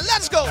up. Yeah,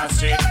 let's go.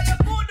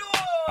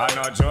 I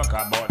no joke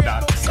about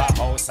that. Got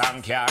house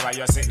and car,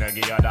 you sit there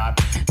give you that.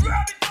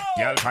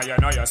 Girl, cause you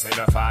know you see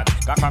the fat.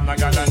 Got from the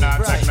girl and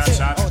not take no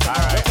shot.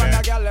 Alright, look on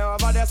the girl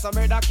over there, so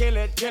me da kill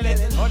it, kill it.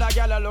 Other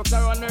girl looks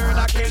around her,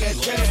 da kill it,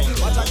 kill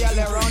it. Watch a girl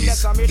around there,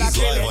 so me da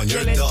kill it,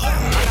 kill it.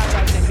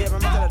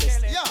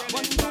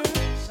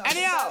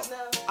 Anyhow,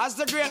 as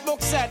the great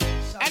book said.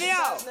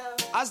 Anyhow,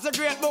 as the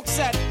great book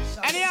said.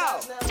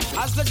 Anyhow,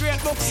 as the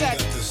great book said.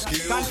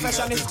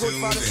 Confession is good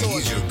for the soul.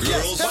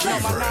 Yes, but no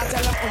man not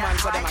tell a woman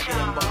so them a give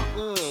him back.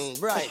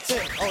 Right,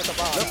 out of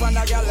all. Look on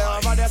the girl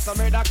over there, so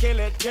me da kill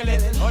it, kill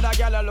it. Other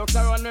girl looks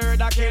around her,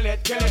 da kill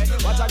it, kill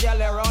it. Watch a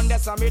girl around there,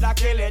 so me da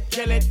kill it,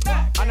 kill it.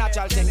 A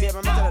natural thing, baby,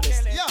 me tell you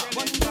this.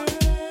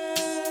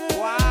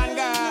 One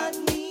girl,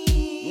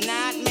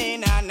 not me,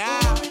 nah.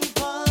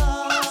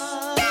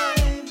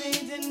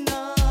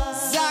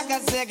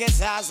 Ziggy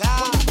Zaza.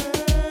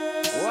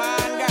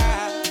 One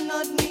girl,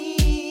 not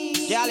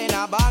me. Girl in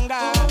a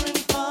banger.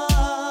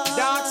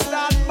 Dark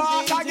start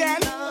back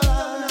again.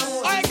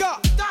 I go.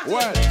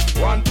 Well,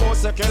 one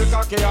pussy kill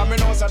cocky and me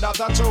know say that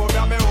a true. Me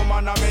a me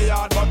woman and me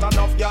yard, but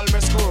enough girl me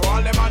screw.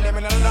 All them and them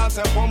in the dance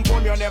say pum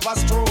pum you never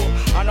screw.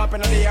 And up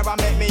in the air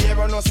and make me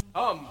ever know.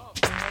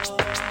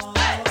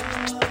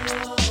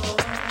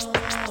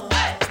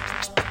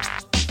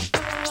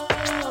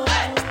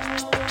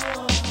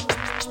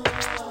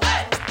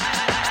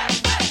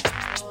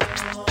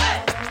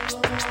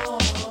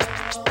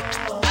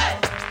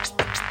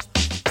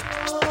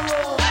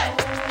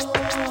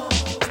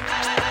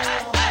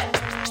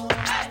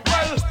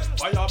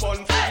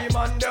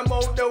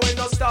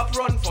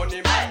 Run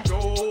funny man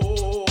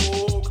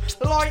joke.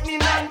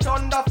 Lightning and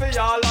thunder for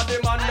all of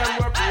them and them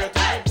were pray to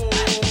the book.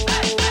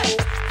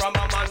 From a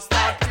man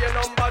start play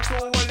number 2,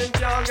 well him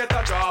can't get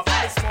a draw from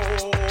the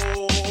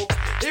smoke.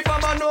 If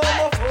I'm an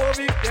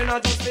homophobic, then I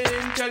just be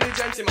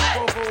intelligent in my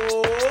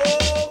provoke.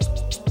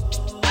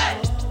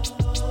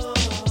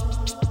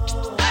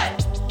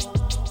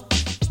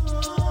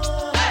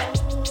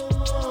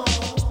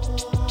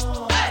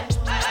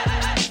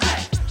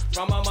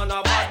 From a man a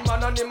bad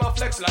man and him a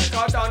flex like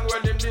a dan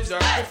when him deserve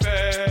the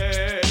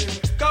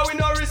fame. Cause we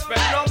no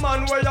respect no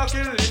man where you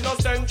kill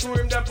innocent through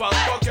him the pan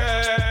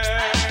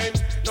cocaine.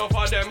 No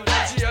for them go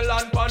jail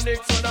and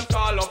panic so them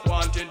call up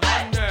wanted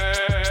and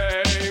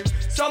name.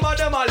 Some of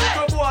them a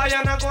little boy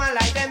and a going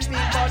like them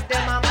people but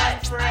them a man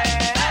friend.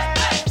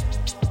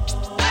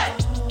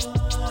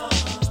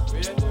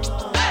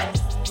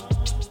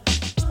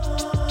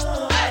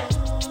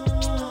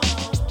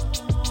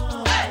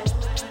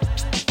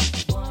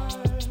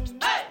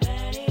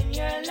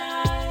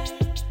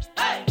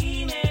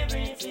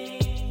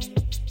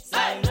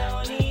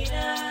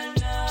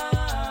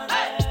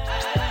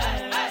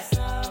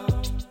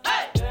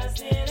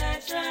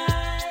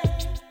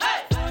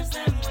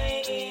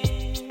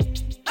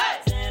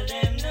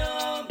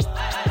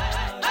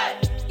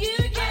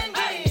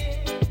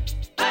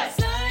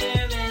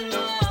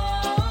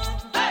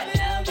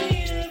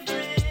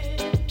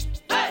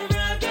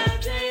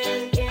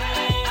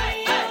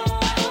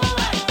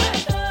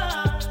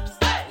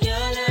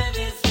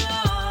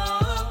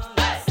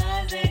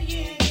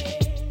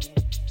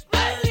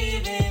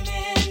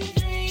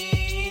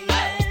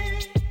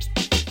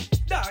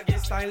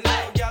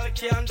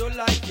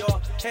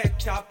 Head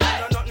top,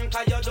 no nothing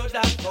cause you do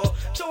that go.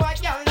 To a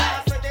girl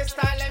now for this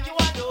style and you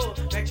a do.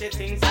 Make she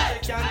think that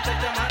she can't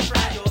take your man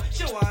from you.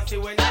 She want see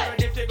when you're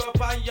ready to go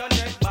on your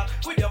neck back.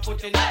 With your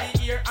foot in the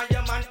ear and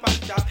your man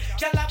punch up.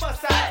 Girl a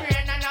bust her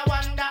brain and I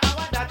wonder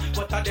how that.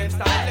 But a them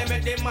style they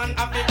make the man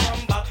have to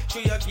come back. To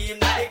your game in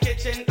the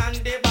kitchen and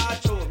the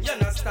bathroom. You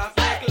not stop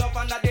make love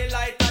under the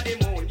light of the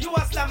moon. You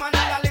a slam and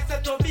a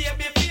listen to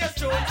baby face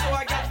tune. So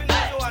I get to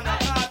know you and a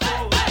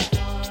cartoon.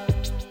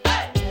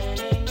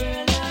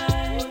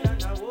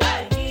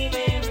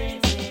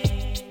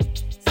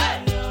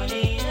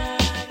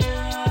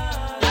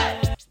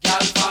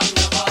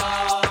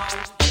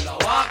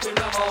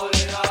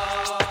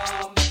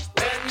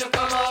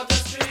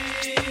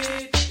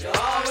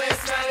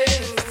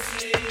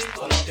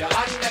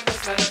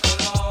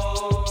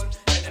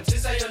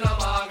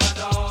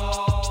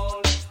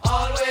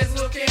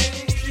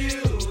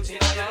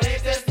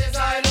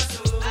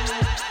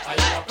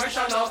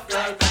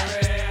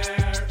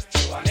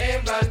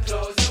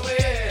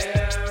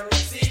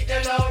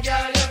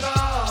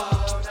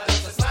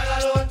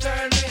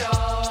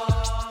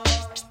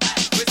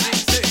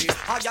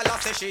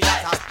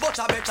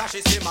 a better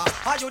she simmer.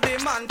 Are you the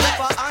man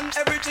pepper and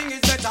everything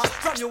is better?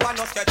 From you and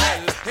us get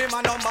tell, him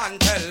and no man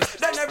tell.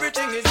 Then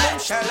everything is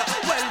bombshell.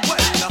 Well,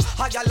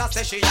 a gal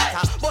say she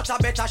hotter, but a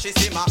better she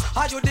simmer.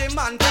 Are you the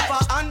man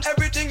pepper and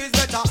everything is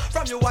better?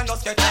 From you and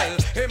us get tell,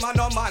 him and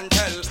no man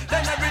tell.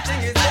 Then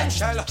everything is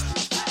bombshell.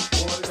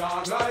 Old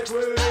dog like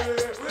we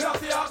have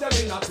to have them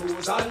in a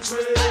 2s and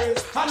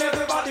 3s. And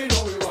everybody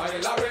know we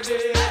wild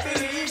already.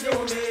 Believe you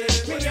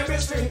me name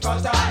is String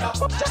Katana.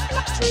 Old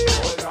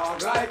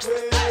dog like we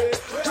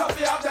have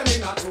to have them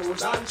in a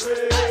 2s and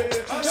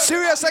 3s.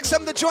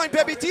 Siriusxm the joint,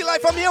 baby.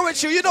 Dlife, I'm here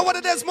with you. You know what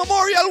it is,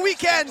 Memorial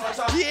Weekend.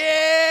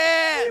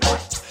 Yeah.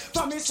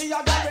 For me see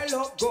a girl we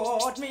look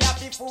good, me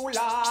happy fool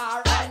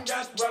her. And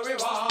that's where we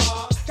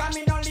are. Can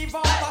me no live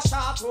off a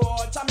short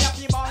road, so me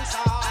happy bounce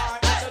her.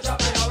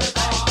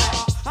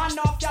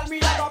 Enough girl me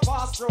a go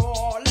pass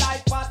through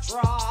like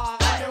patrol.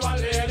 And you a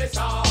lady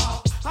star.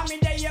 And me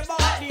dey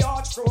about the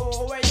hot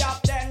screw way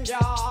up them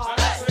yard. And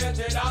that's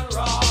sweated and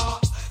raw.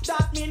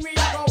 That mean me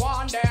a go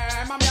on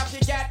them, and me have to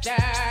get them.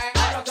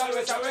 I don't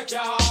always say we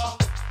can.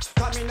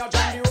 Cause me no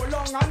join you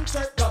long and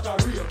take that a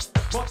real.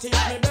 But if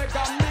me beg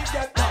and me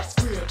get that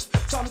straight.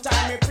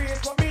 Sometimes me praise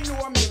but me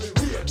know me will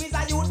wait. Me's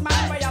a youth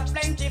man where you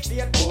plenty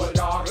faith. Old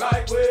dog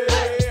like we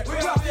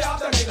have to have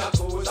them in a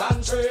 2s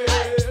and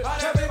 3s.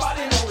 And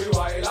everybody know we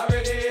wild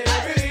already.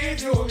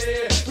 Believe you me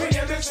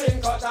name is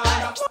String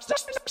Katana.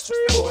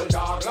 Old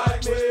dog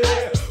like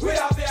we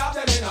have to have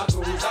them in a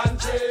 2s and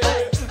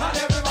 3s. And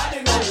everybody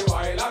know we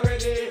wild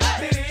already.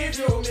 Believe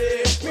you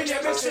me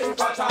name is String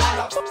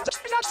Katana.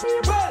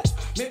 Well,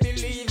 me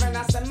believe when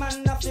I say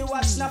man if you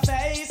watch no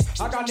face.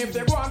 I can if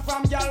they go on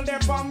from girl they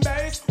from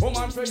base.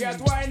 Woman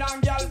forget wine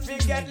and girl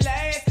forget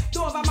lace.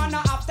 Dover man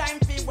not have time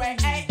fi wear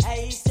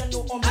ace. You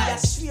know me a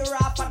swear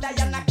off a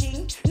Diana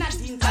King.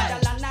 Nadine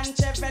Sutherland and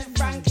Chevelle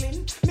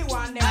Franklin. Me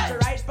want them to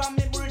ride for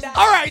me brother.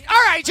 All right,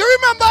 you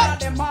remember?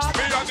 Me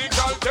and the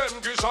girl them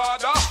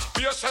gishada.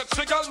 Be a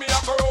sexy girl, me a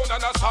corona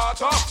and a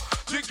sata.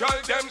 The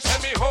girl them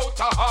send me out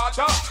a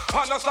harder.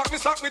 And a slack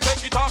me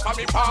take it off of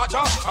me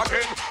father.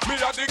 Again, me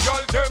and the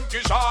girl them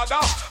gishada.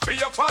 Be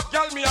a fat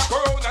girl, me a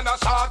corona and a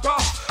sata.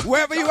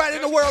 Wherever you at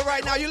in the world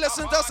right now, you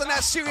listen to us on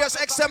that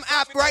Siriusxm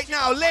app right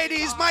now.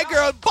 Ladies, my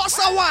girl, bust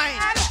a wine.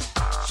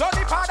 So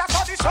the father,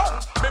 so the son.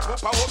 Me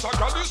poopa was a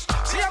girlish.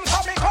 See him so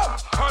me come.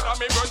 And a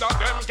me brother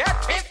them get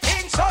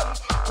 15 son.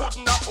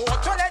 Couldn't afford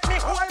to let me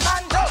hold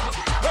man down.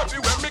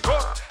 Everywhere me go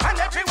and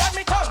everywhere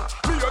me come.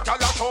 Me a gal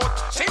a shout.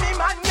 See me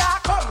man ya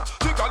come.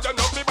 The gal you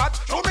know me bad.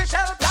 To me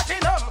sell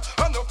platinum.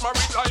 Enough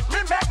married life me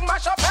make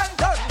mash up and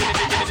done.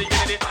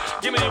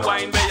 Give me the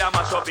wine where you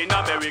mash up in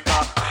America.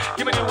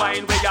 Give me the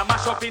wine where you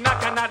mash up in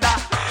Canada.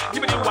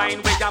 Give me the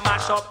wine where you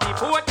mash up the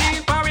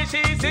 14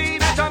 parishes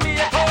in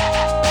Jamaica.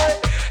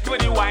 Give me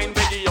the wine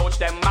where the ouch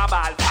them a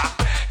ball pack.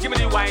 Give me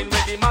the wine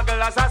where the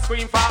mugglers a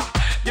scream for.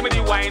 Give me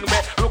the wine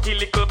where rookie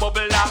little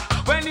bubbler.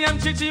 When the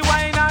chichi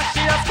wine and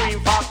she a scream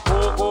for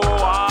cocoa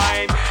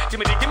wine. Give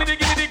me the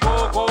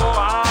cocoa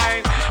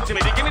wine. Give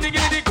me the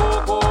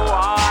cocoa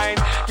wine.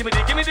 Give me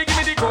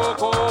the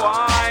cocoa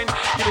wine.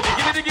 Give me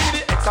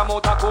the X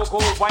amount of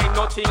cocoa wine,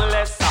 nothing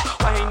less.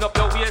 Wine up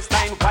your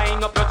waistline,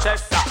 wine up your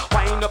chest.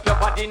 Wine up your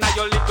body now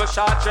your little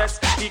short dress.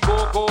 The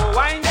cocoa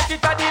wine, that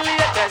it a the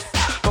latest.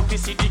 But you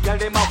see the girl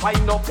them a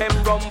wine up them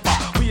rumper.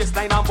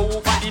 Waistline a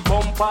move and the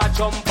bumper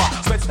jumper.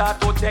 Sweat start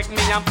to take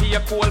me and be a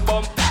cold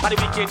bump. And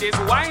the wickedest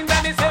wine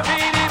when it's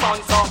every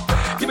month. So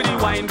give me the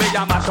wine where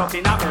you mash up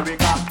in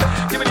America.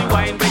 Give me the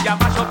wine where you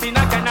mash up in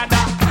Canada.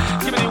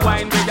 Give me the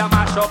wine where you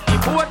mash up the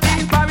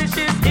 14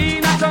 parishes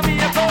in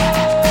Jamaica.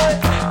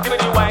 Give me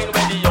the wine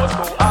where the yours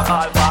go a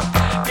ball back.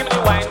 Give me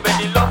the wine where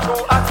the love go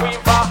a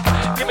scream for.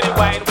 Give me the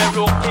wine where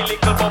rookie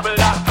little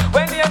bubbler.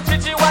 When the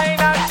chichi wine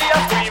and she a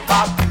scream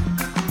for.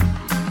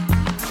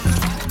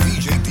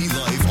 DJ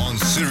Dlife on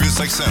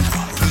Siriusxm,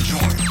 the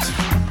joint.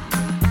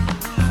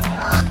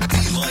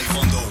 Dlife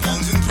on the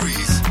 1s and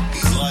 3s.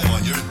 He's live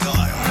on your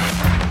dial.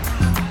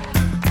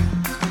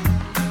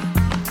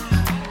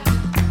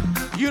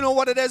 You know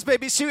what it is,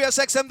 baby.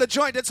 Siriusxm the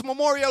joint. It's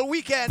Memorial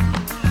Weekend.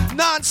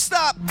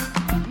 Non-stop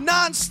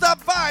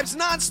vibes,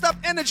 non-stop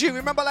energy.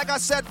 Remember, like I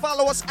said,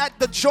 follow us at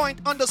the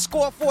joint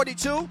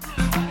 _42.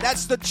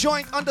 That's the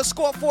joint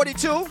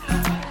 _42.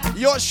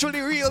 Yours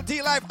truly, Real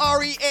Dlife,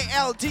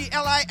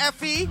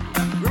 REALDLIFE.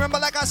 Remember,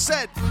 like I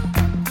said,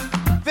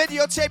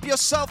 videotape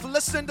yourself,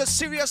 listen to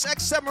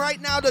Siriusxm right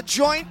now, the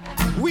joint.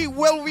 We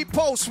will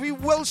repost, we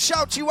will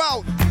shout you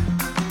out.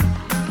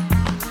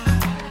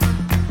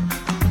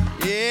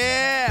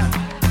 Yeah.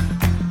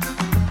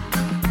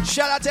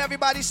 Shout out to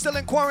everybody still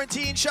in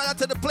quarantine. Shout out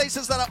to the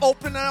places that are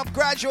opening up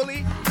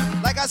gradually.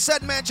 Like I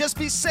said, man, just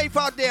be safe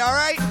out there, all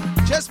right?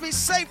 Just be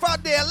safe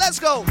out there. Let's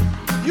go.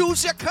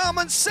 Use your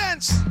common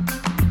sense.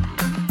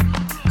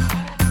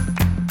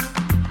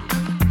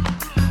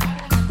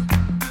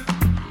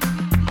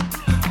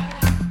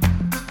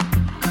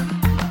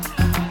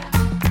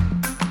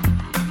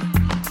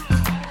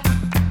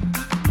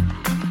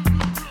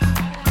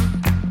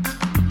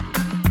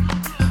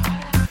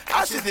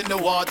 I see in the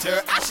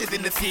water, ashes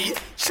in the sea.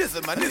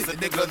 Shizzle and Nizzle,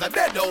 the girls are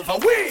dead over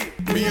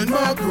we. Me and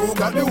my crew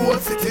got the whole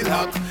city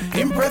locked.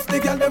 Impress the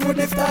girl them with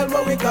the style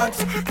what we got.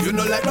 You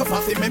know like no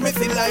fussy, make me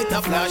see light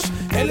a flash.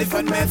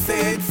 Elephant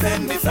message,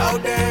 send this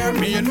out there.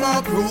 Me and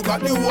my crew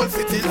got the whole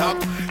city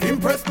locked.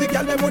 Impress the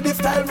girl them with the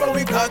style what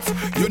we got.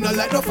 You know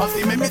like no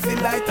fussy, make me see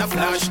light a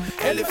flash.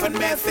 Elephant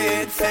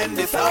message, send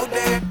this out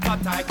there.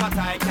 Cut I,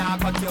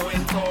 can't cut you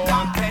in two.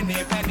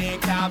 Penny,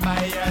 can't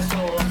buy your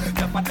show.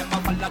 The for them a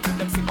follow to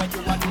them, see what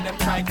you want to them.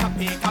 Try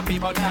copy,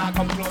 but now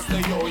come close to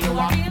you. You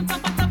are real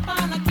top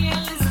on a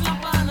careless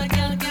slap on a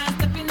girl can't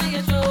step in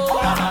your show.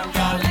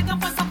 Leg up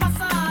pasa,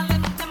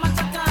 let them a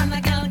chat on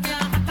a girl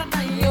can't hotter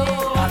than you.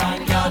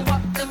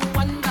 Walk them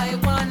one by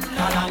one.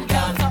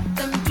 Top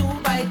them 2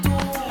 by 2.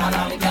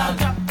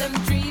 Drop them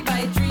 3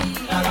 by 3.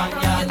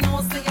 You know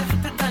say you're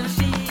hotter than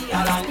she.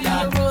 Spin the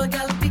road,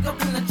 girl, pick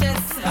up in the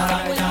chest.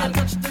 When you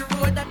touch the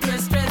road, that you're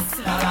stressed.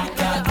 You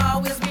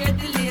always wear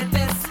the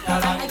latest. I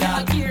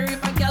don't care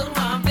if a girl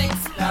want vex.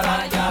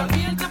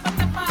 Real top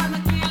on a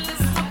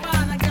careless slap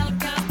on a girl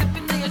can't step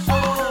in your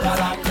show.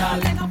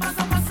 Leg up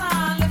pasa,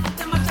 left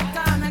them a chat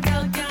on a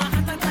girl can't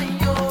hotter than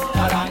you.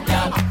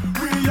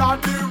 We are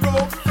the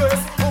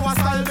roughest, our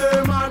style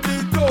them are the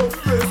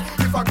toughest.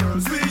 If a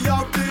girls we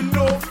have the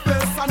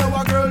toughest, and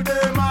our girl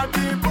them are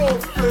the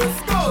toughest.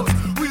 Girls,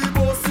 we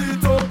both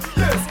sit up,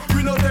 yes. We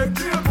no take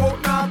drape out,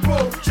 not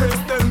broke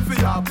chest. Them fi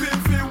happy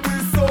fi we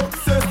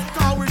success.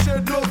 Cause we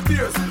shed no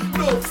tears,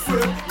 no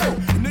sweat. Hey,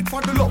 in it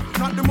for the love,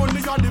 not the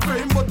money or the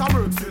fame, but a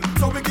work still.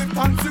 So we give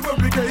thanks to where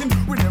we gain.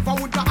 We never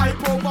would the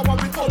hype over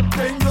what we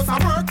obtain. Just a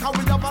work how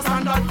we have a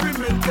standard we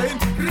maintain.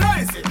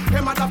 Rise it,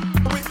 them a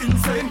we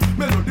insane.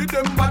 Melody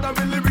them bad and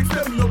the lyrics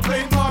them no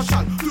plain.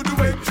 Marshall to the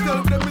way,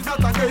 tell them it's not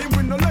a game.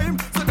 We no lame,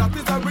 so that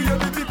is why we hear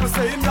the people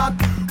saying that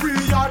we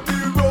are the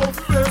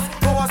roughest.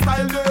 Our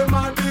style them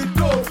are the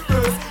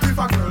toughest. If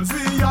a girls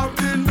we have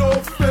the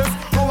toughest,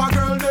 our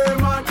girl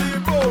them are the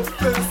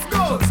toughest.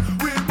 Girls,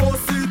 we both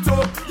sit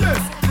up,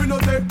 yes. We no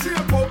take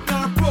drape up,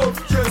 not broke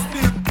chest.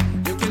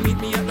 You can meet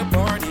me at the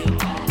party.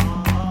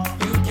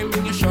 You can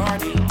bring your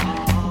shorty.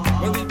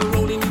 Well, we'll be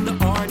rolling in the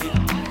party.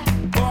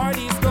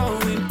 Party's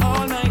going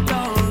all night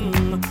long.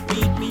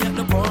 Meet me at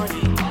the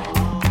party.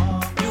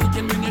 You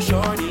can bring your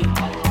shorty.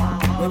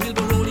 Well, we'll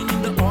be rolling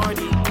in the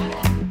party.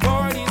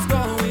 Party's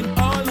going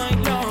all night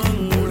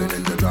long. Rolling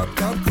in the drop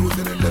top,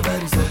 cruising in the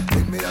Benz.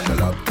 Pick me on the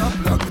laptop,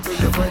 log me to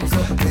your friends.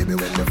 Baby,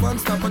 when the fun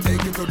stop, I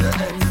take you to the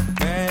end.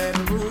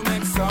 Bedroom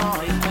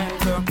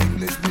excitement.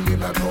 English meaning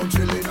like how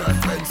chilling and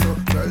friends.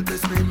 Girl, they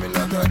screaming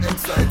like an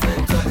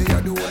excitement. Me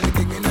are the only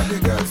king in the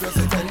girls'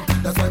 resident.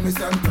 That's why me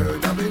stand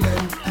third and me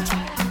lend.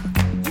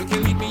 You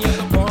can meet me at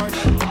the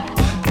party.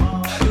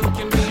 You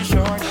can bring your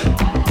shorty.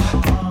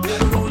 We'll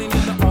be rolling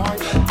in the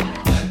party.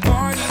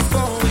 Party's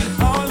going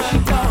all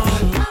night long.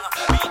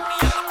 Meet me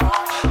at the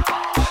party.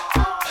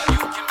 You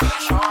can bring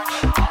your shorty.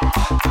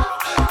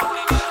 We'll be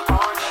rolling in the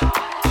party.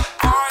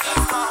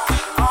 Party's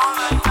going all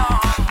night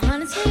long.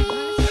 Honestly,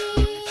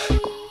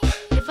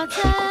 if I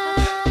tell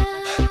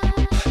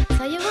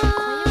you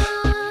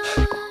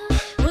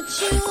what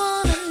you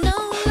wanna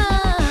know,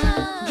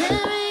 love,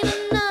 there ain't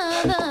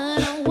another.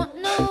 Don't want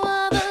no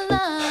other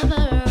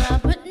lover. I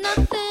put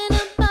nothing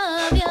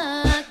above ya.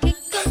 I kick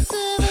 'em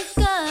to the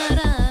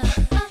gutter.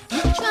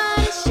 You try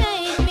to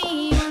shake me,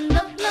 end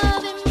up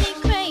loving me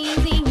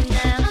crazy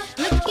now.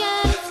 Look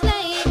at us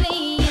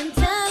lately and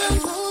tell 'em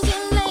who's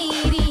your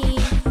lady.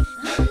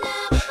 I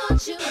never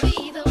thought you'd be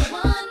the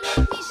one,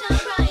 make me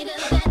shine brighter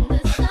than the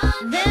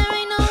sun. There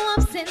ain't no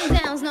ups and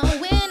downs, no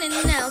winning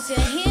outs. You're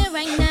here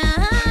right now.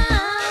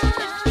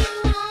 If you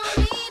want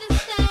me to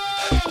stay,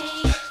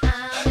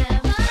 I'll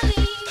never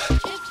leave.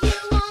 If you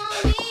want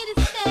me to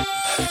stay,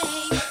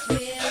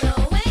 we'll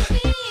always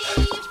be.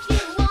 If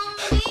you want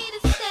me to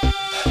stay,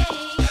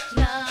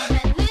 love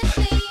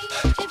endlessly.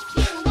 If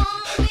you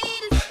want me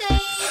to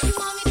stay,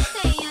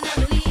 I'll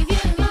never leave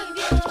you.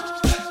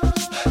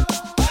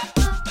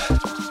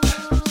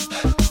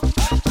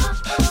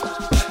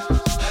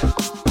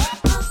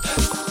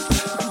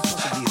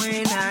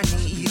 When I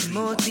need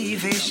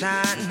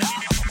motivation,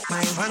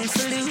 my one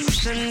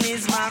solution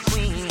is my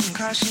queen,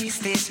 'cause she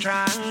stays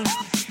strong.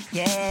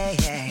 Yeah.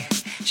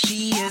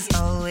 She is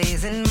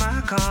always in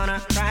my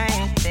corner,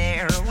 right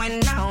there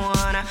when I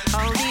wanna.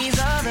 All these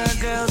other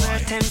girls are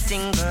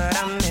tempting, but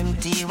I'm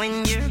empty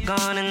when you're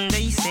gone. And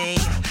they say,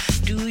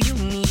 do you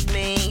need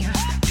me?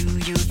 Do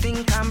you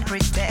think I'm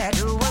pretty?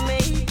 Do I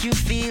make you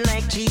feel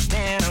like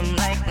cheating? I'm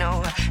like,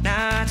 no,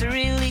 not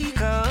really,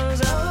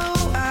 'cause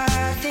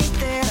I think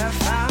that I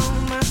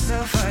found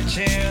myself a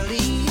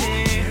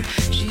cheerleader.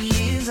 She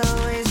is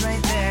always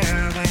right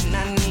there when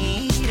I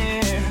need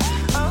her.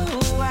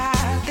 Oh,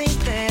 I think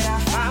that I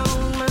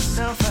found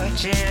myself a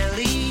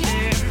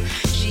cheerleader.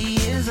 She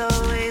is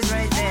always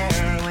right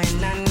there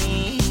when I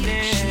need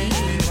her. She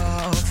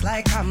walks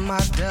like a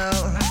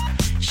model.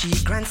 She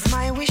grants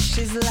my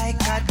wishes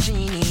like a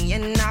genie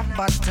in a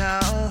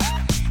bottle.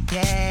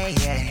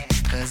 Yeah.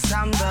 'Cause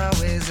I'm the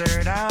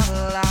wizard of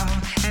love,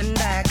 and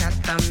I got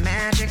the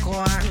magic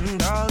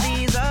wand. All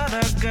these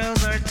other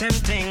girls are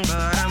tempting,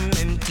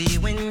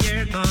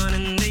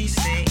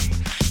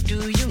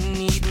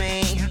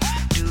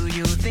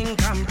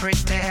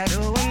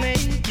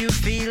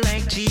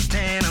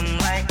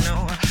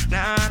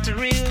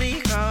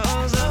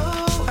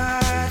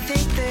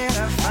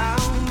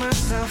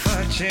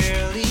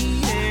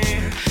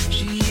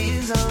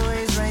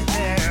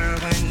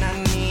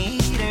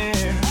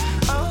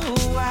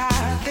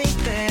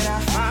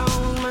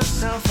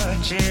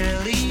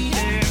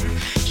 cheerleader.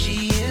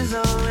 She is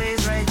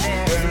always right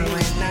there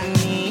when I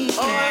need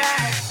her.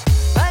 Alright.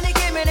 Money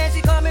came in and she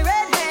called me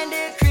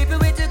red-handed, creepy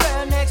with the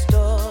girl next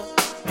door.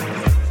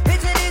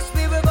 Picture this,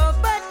 we were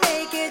both butt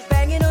naked,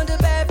 banging on the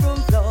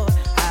bathroom floor.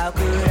 How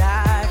could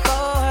I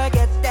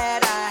forget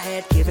that I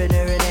had given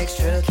her an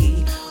extra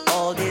key?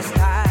 All this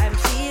time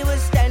she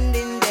was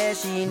standing there,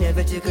 she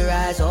never took her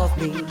eyes off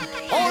me.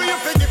 Oh, you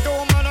think if the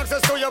woman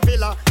access to your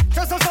villa?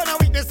 Just a son of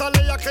weakness and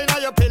lay a clean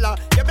on your pillar.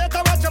 You better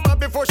watch your mouth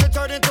before she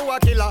turn into a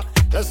killer.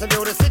 Let's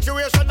review the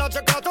situation, not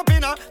your caught up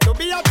in her. To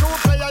be a true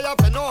player, you have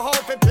to know how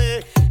to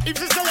play. If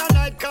she say a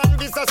night, can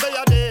be so say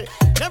a day.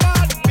 Never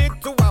had big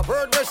to a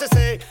word where she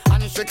say.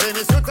 And if she claim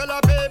it's you, tell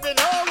her baby,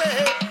 no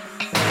way.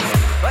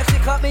 But she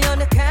caught me on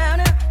the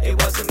counter. It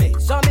wasn't me.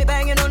 Saw me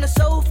banging on the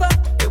sofa.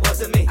 It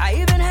wasn't me. I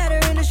even had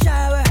her in the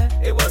shower.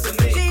 It wasn't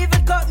me. She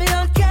even caught me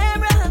on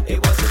camera. It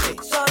wasn't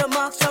me. Saw the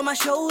marks on my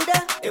shoulder.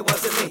 It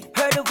wasn't me.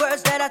 Heard the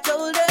words that I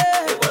told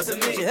her. It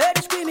wasn't me. She heard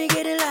the screaming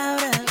getting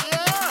louder.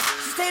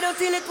 She stayed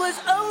until it was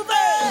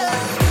over.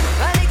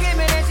 Honey came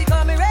in and she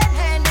called me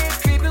red-handed,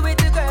 creepy with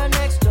the girl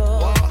next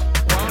door.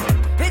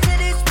 Picture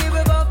this, we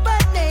were both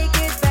butt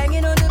naked,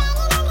 banging on the.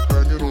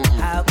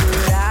 How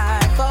could I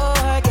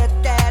forget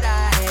that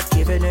I had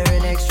given her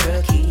an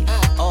extra key?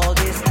 All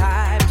this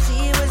time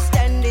she was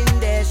standing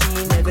there,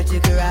 she never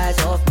took her eyes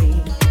off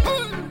me.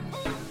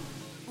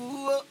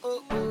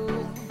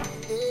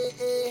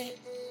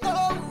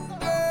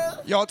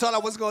 Y'all thought I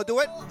wasn't gonna do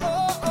it?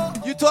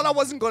 You thought I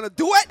wasn't gonna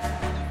do it?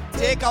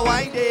 Take a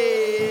wine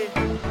day.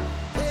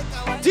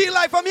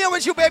 Dlife, I'm here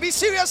with you, baby.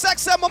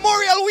 Siriusxm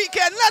Memorial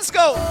Weekend. Let's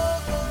go.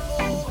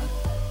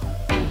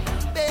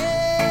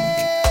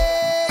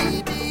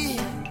 Baby,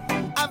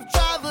 I've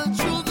traveled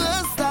through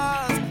the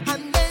stars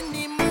and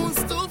many moons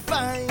to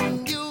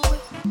find you.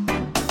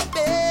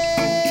 Baby,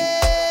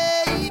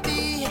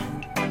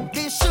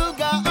 the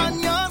sugar on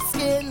your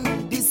skin,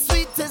 the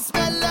sweetest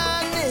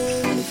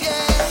melanin,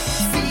 yeah.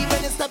 See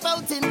when you step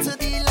out into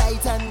the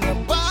light and your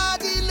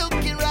body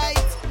looking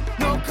right,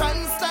 no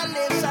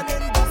constellation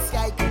in the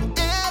sky could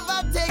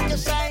ever take your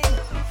shine.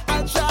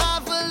 I'll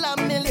travel a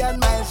million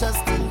miles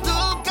just to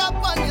look up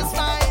on your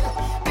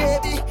smile.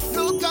 Baby,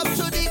 look up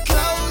to the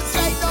clouds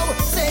right now.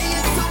 Say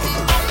it to me,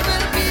 I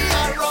will be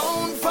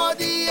around for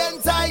the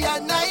entire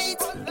night.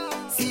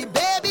 See,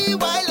 baby,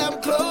 while I'm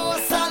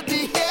close, I'll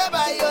be here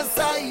by your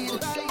side.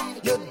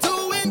 You're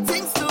doing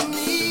things to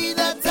me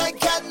that I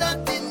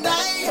cannot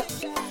deny.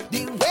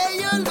 The way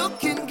you're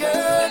looking,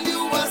 girl,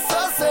 you are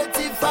so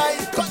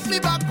certified. Cut me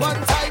back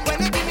one time when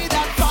you give me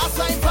that fast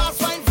wine,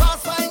 fast wine,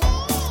 fast wine.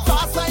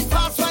 Fast wine,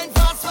 fast wine,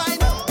 fast wine.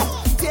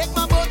 Take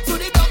my boat to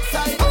the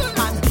dockside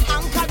and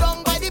anchor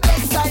down by the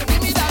bedside.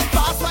 Give me that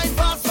fast wine,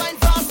 fast wine,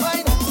 fast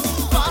wine.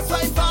 Fast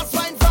wine, fast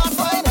wine, fast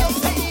wine.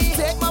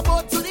 Take my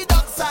boat to the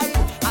dockside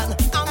and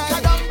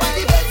anchor down by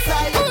the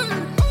bedside.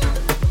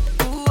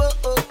 Ooh, oh,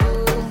 oh,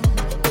 oh.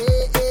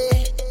 Eh,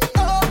 eh.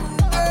 Oh,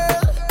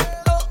 girl.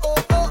 Oh,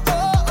 oh, oh,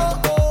 oh,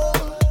 oh, oh.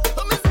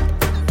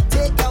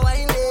 Take a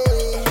wine,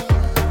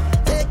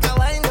 take a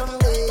wine on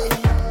me.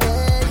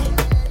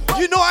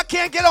 You know I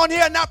can't get on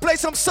here and not play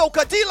some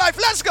soca. Dlife,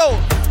 let's go.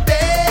 Baby,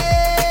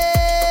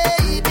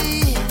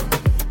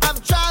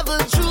 I've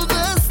traveled through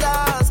the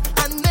stars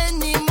and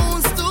many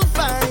moons to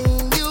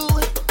find you.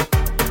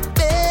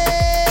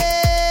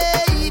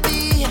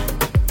 Baby,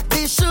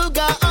 the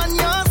sugar on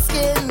your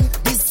skin,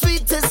 the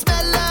sweetest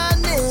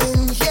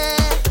melanin, yeah.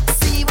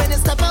 See when you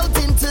step out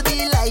into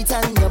the light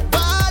and your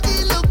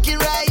body looking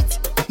right,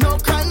 no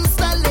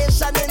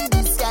constellation in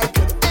the sky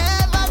could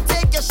ever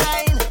take your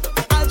shine.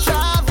 I'll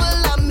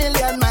travel a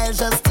million miles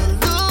just to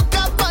look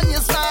up on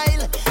your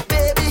smile.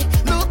 Baby,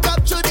 look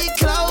up to the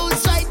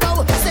clouds right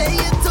now. Say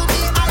it to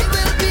me, I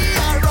will be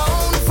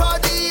around for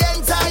the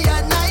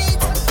entire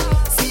night.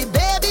 See,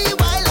 baby,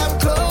 while I'm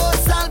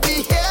close, I'll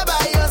be here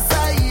by your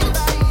side.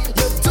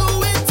 You're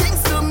doing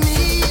things to me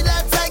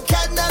that I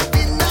cannot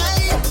deny.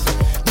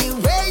 The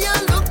way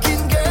you're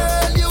looking,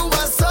 girl, you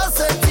are so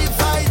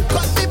certified.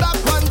 Cut me back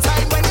one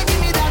time when you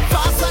give me that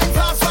fast wine,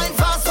 fast wine,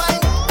 fast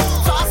wine.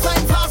 Fast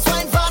wine, fast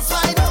wine, fast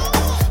wine.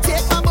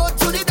 Take my boat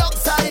to the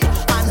dockside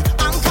and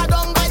anchor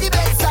down by the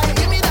bedside.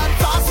 Give me that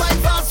fast wine,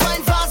 fast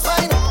wine, fast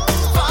wine.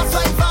 Fast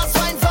wine, fast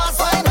wine, fast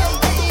wine.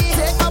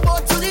 Take my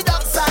boat to the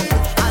dockside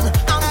and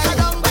anchor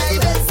down by the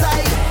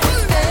bedside.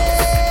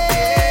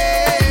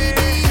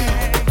 Baby,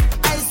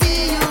 I see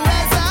you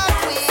as a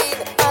queen,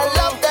 a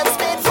love that's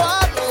made for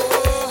me,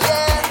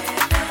 yeah.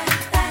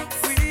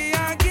 We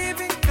are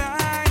giving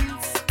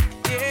thanks,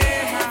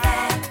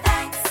 yeah.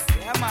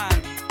 Yeah,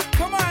 man.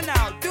 Come on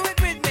now, do it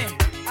with me.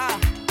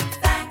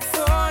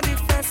 For the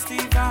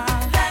festival,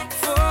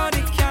 for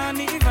the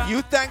carnival.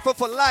 You thankful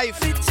for life.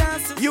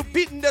 You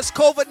beating this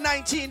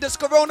COVID-19, this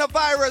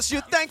coronavirus.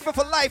 You thankful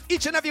for life.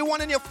 Each and every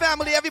one in your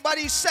family,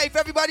 everybody's safe,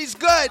 everybody's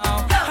good.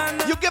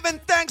 You giving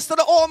thanks to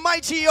the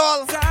Almighty,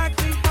 y'all.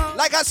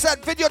 Like I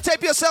said,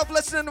 videotape yourself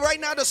listening right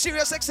now to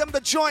Siriusxm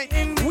The Joint.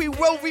 We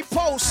will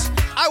repost.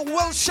 I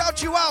will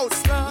shout you out.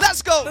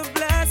 Let's go. The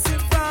blessing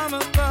from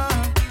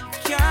above,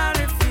 can't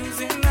refuse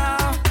it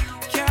now,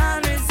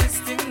 can't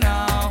resist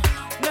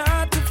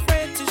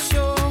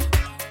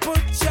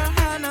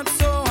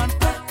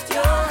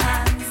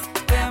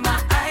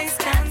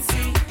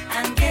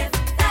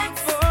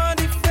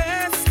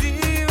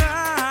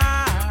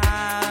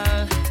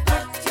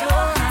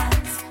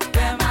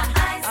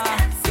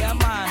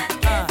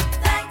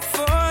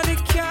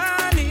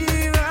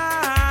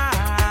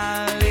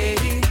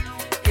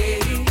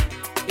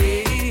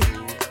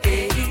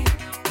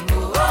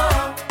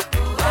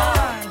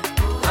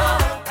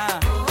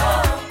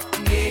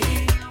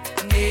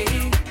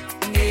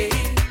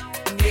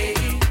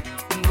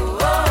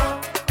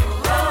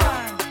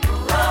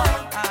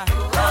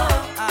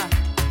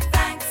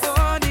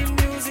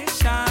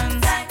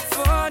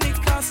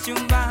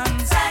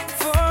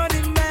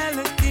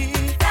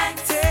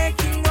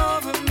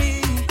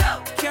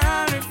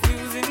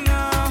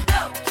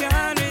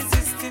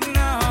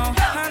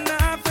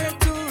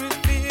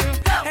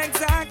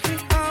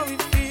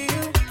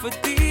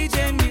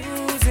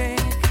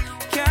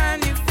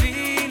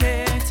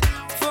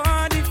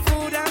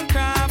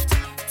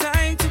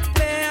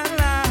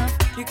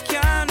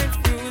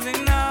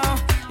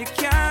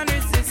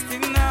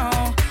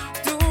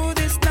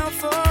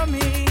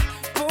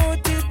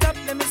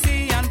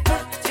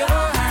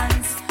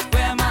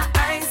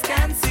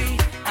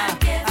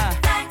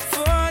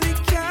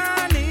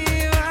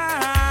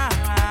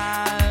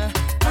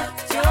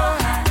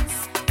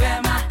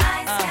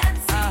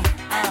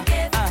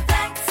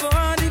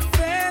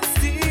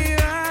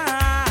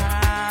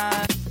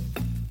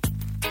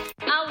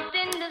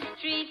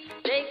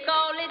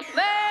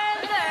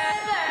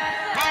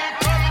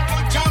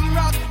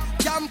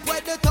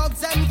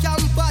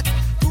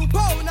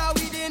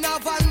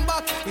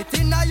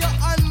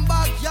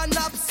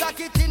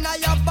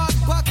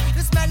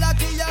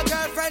your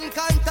girlfriend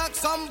contact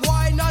some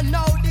boy, not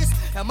know this.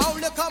 Them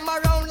only come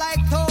around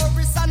like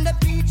tourists on the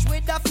beach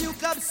with a few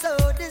club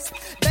sodas,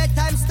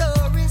 bedtime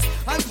stories,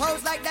 and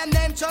pose like them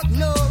name Chuck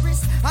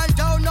Norris. And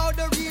don't know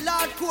the real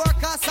hardcore,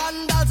 cause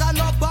sandals are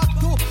no back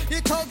to.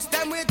 The thugs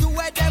them we do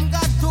where them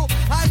got to,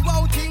 and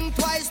won't think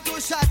twice to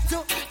shot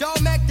to.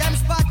 Don't make them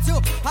spot you,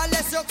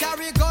 unless you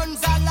carry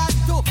guns a lot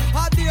to.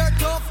 A beer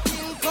tough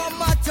thing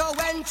come at you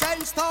when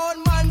trench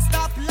town man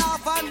stop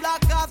laugh and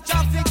block off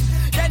traffic.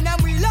 Then them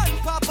we learn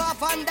pop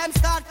off and them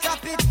start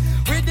trap it.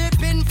 With the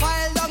pin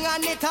file long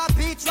and it a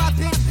beat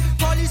rapid.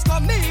 Police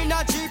come in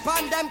a jeep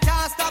and them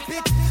can't stop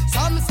it.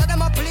 Some say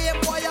them a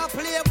playboy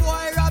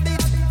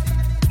rabbit.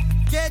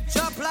 Get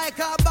chopped like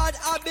a bad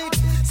habit.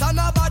 So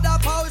no bother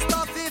post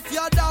off if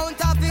you don't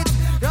tap it.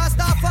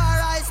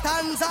 Rastafari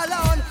stands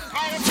alone.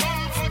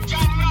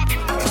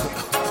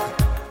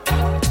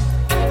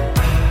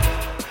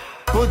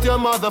 Put your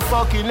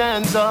motherfucking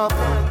hands up.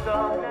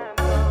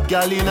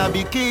 Girl in a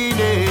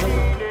bikini.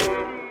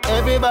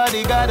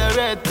 Everybody got a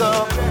red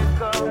cup.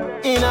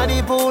 In a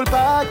the pool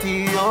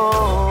party,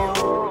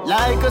 oh.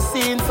 Like a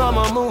scene from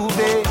a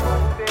movie.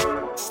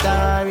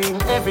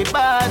 Starring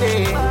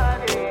everybody.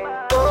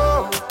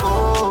 Oh,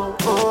 oh,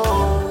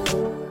 oh.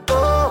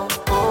 Oh,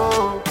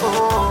 oh,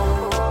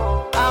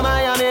 oh. A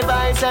Miami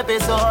Vice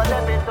episode.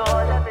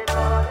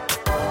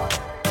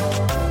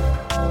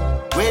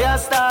 We a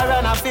star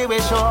and a feel we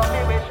show.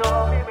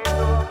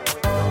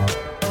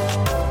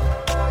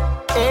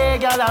 Hey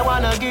girl, I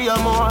wanna give you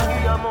more.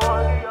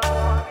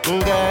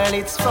 Girl,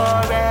 it's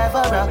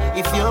forever.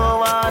 If you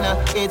wanna,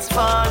 it's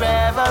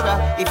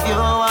forever. If you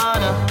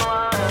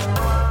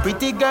wanna.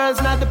 Pretty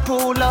girls not the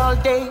pool all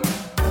day.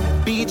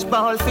 Beach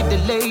ball for the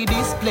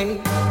ladies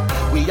play.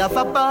 We have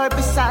a bar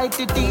beside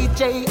the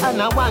DJ and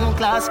a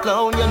one-class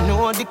clown, you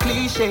know the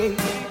cliche.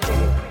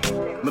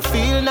 Me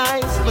feel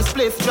nice, my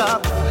spliff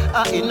drop.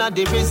 Inna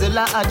the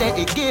Rizzler,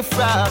 the gift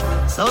wrap.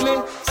 So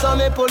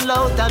me pull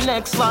out the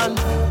next one,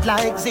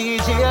 like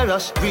ZJ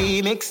Rush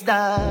remix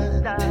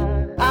that.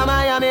 A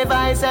Miami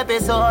Vice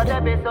episode.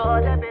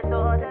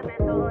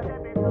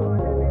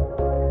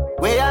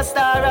 We a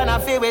star and a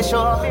feel we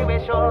show.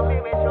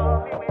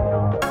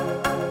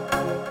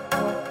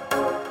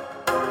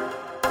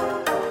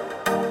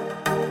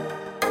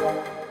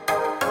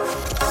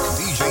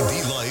 DJ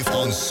Dlife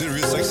on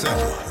Siriusxm.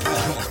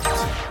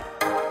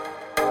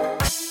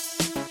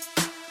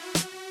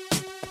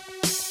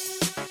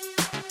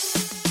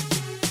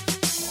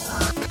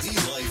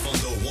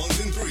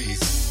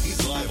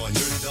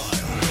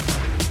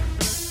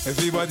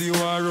 Everybody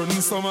want run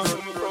summer.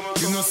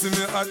 You know see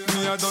me at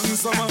me a done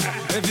summer.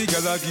 Every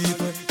girl I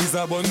get is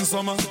a bun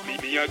summer.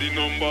 Me a the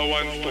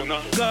 #1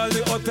 stunner. Call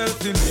the hotel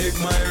to make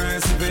my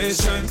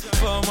reservation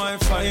for my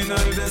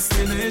final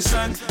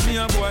destination. Me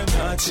a boy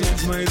not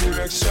change my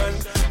direction,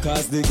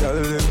 cause the girl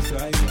them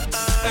fly.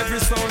 Every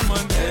sound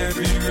man,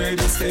 every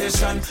radio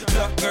station.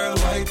 Black girl,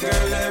 white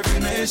girl, every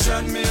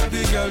nation. Me a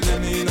the girl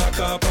them in a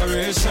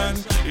corporation.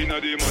 In a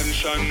the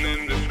mansion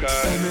in the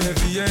sky.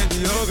 M.A.V.A.D.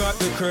 you got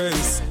the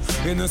craze.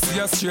 You know see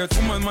a straight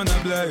woman, man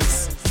a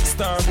blaze.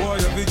 Star boy,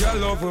 every girl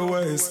love her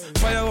ways.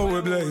 Fire how we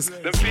blaze.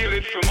 Them feel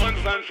it for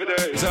months and for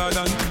days.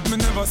 Jordan, me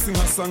never sing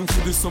a song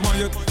for the summer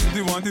yet.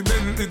 The one, the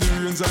Bentley, the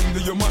range and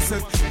the Yuma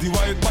set. The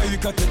white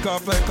bike a take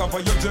off like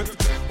a your jet.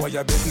 Why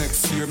you bet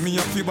next year me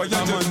a feel by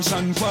your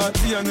mansion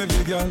party and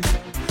every girl.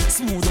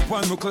 Smooth up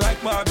and look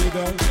like Barbie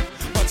doll.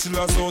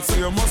 Bachelor's out, so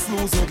you must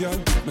lose a girl.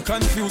 Me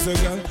confuse a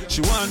girl.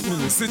 She want me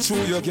to sit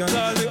through your girl.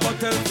 Call the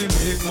hotel to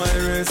make my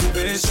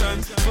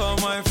reservation for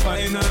my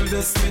final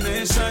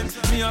destination.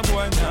 Me a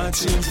boy not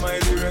change my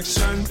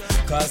direction,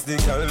 cause the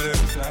girl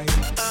them fly.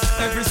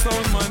 Every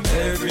sound man,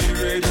 every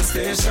radio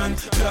station.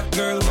 Black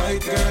girl,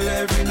 white girl,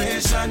 every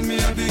nation. Me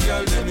and the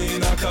girl them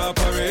in a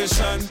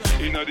corporation.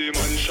 In a the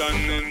mansion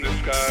in the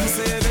sky.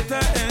 Say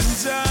better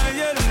enjoy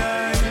your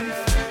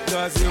life,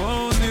 cause you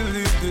only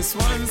live this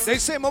once. They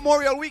say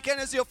Memorial Weekend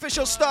is the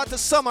official start to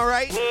summer,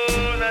 right? Oh,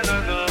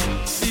 no.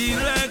 Feel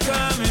like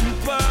I'm in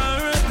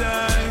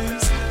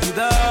paradise with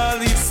all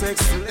these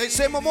sexy. They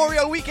say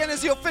Memorial Weekend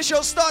is the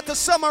official start to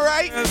summer,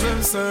 right?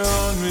 Them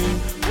surround me,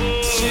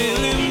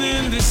 chilling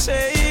in the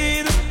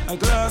shade. A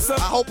glass of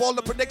I hope all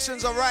the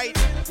predictions are right.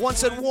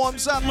 Once it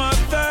warms up,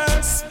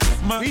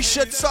 we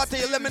should start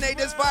to eliminate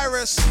this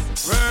virus.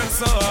 Burn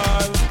so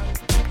hard.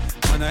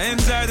 I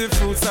enjoy the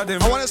fruits of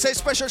them. I want to say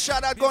special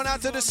shout out going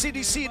out to the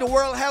CDC, the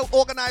World Health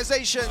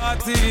Organization,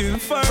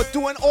 for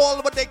doing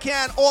all what they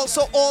can.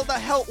 Also, all the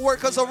health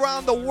workers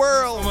around the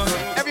world.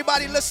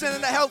 Everybody listening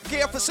in the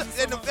healthcare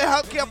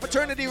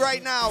fraternity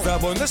right now.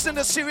 Listen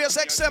to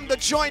Siriusxm, the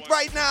joint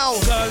right now.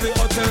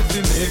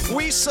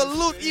 We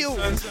salute you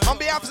on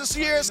behalf of the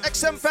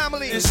Siriusxm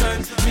family.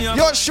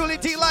 Yours truly,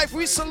 Dlife.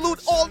 We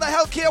salute all the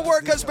healthcare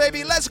workers,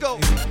 baby. Let's go.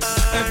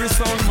 Every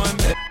song,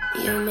 man.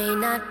 You may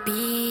not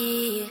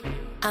be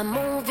a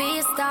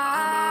movie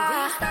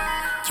star,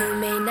 you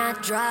may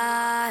not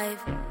drive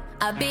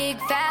a big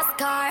fast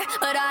car,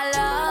 but I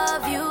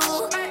love you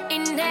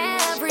in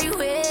every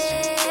way.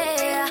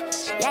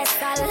 Yes,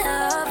 I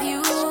love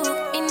you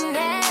in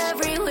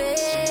every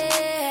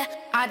way.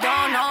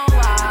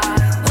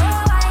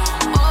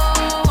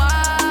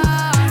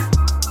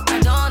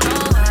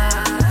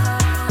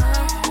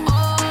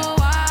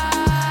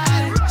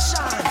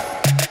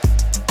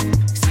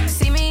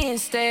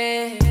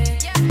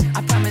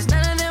 I promise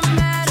none of them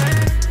matter.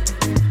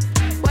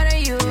 What are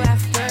you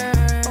after?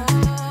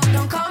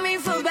 Don't call me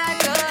for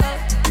backup.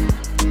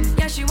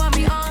 Yeah, she want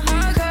me on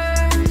her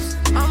curves.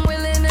 I'm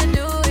willing to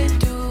do it.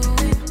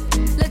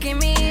 Look at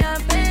me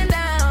up and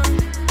down.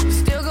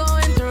 Still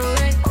going through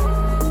it.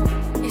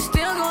 You're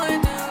still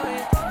going through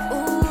it.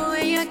 Ooh,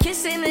 and you're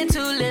kissing the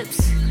tulips.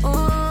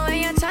 Ooh,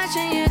 and you're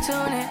touching your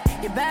tunic.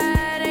 You're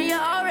bad and you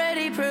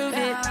already proved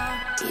it.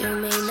 You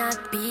may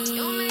not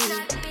be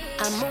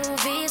a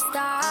movie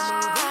star.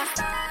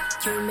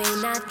 You may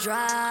not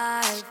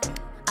drive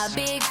a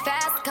big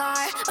fast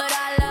car, but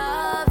I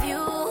love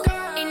you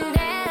in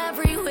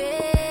every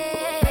way.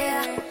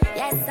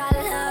 Yes, I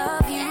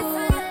love you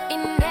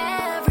in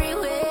every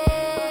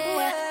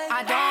way.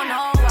 I don't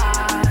know why.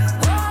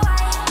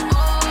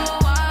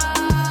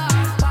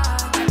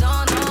 I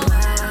don't know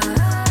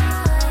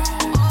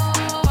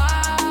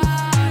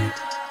why.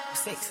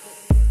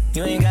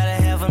 You ain't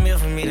gotta have a meal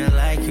for me to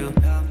like you.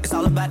 It's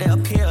all about the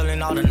appeal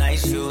and all the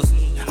nice shoes.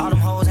 All them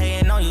hoes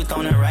hating on you,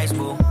 throwing the rice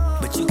boo.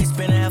 But you can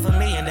spend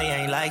 $500,000, they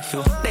ain't like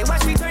you. They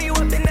watch me turn you up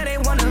and now they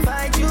wanna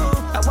fight you.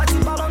 I watch you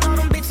ball on all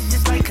them bitches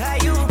just like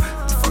Caillou.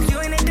 Fuck you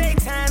in the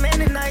daytime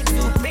and the night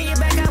too. Bring you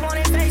back, I want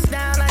it face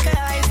down like an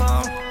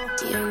iPhone.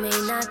 You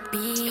may not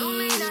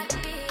be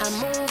a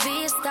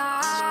movie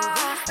star.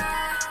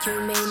 You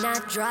may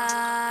not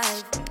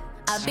drive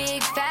a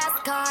big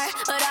fast car,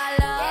 but I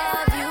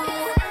love you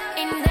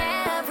in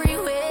every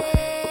way.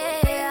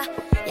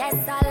 Yes,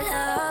 I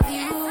love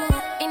you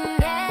in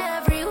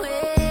every way.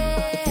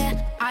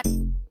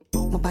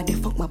 My body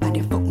fuck, my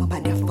body fuck, my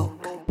body fuck.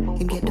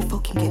 Him get the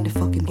fuck, him get the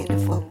fuck, him get the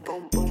fuck.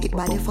 It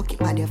body fuck, it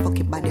body fuck,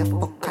 it body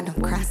fuck. I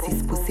don't cross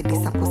his pussy,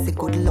 this a pussy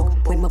good luck.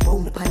 When my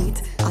boom pan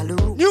it, all the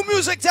room. New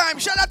music time,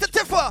 shout out to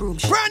Tiffa.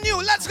 Brand new,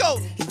 let's go.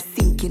 Him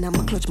sinking,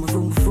 I'ma clutch my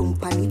vroom vroom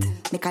pan it.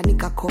 Make a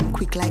nigga come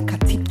quick like a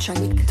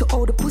tip-tronic. To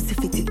all the pussy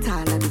fit it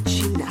all of the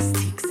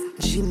gymnastics.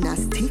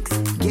 Gymnastics,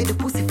 get the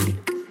pussy flick.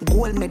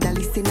 Gold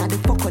medalist in the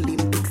fuck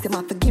Olympics. Them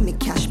have to give me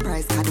cash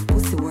prize, cause the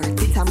pussy worth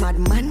it. It a mad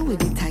man with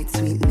the tight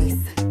sweetness.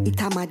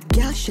 It a mad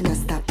girl, she not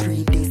stop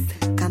read this.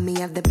 Cause me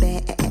have the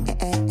best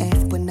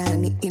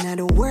banana in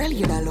the world,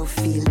 you don't love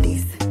feel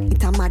this.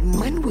 It a mad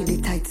man with the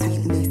tight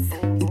sweetness.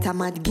 It a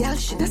mad girl,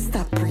 she not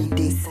stop read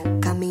this.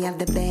 Cause me have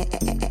the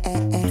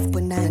best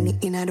banana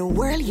in the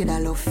world, you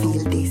don't love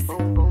feel this.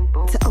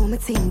 To all my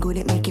thing good,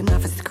 it make him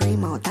have a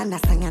scream out. And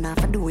that's singing off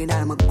for doing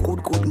I'm a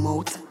good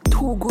mouth.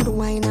 Too good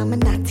wine, I'm a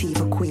not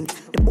even queen.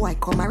 The boy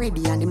come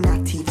already and him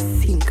not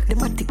even sink. The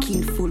matty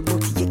king full,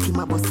 but yet him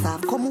a bust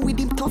off. Come with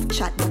him tough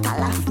chat, but I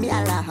laugh, me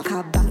I laugh.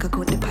 Car bank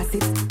account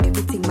deposits,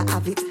 everything I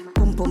have it.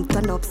 Pum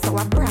turn up, so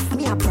I braff,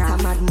 me I braff.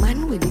 It a mad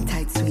man with the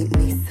tight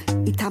sweetness.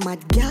 It a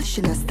mad girl,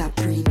 she not stop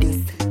read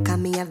this. Cause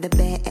me have the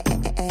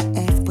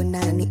best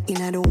banana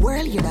in the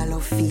world, you don't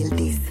love feel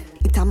this.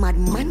 It a mad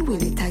man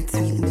with the tight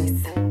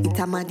sweetness. It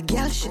a mad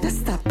girl, she not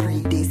stop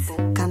read this.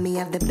 Cause me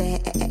have the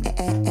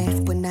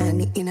best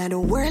banana in the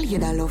world, you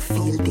don't love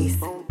feel this.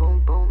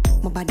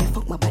 My body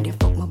fuck, my body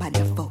fuck, my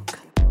body fuck.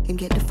 Him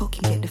get the fuck,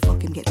 him get the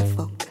fuck, him get the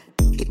fuck.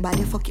 It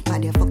body fuck, it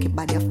body fuck, it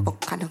body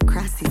fuck. I don't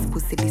cross his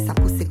pussy, this a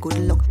pussy good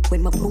luck.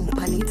 When my boom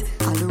pan it,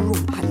 all the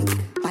room pan it.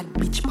 Bad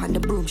bitch pan the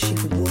broom, she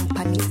won't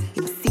pan it.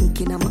 Him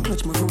sinking, I'ma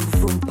clutch my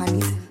vroom pan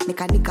it.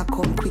 Make a nigga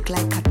come quick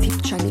like a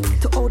tip-tronic.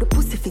 To all the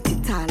pussy fit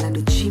it all and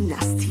the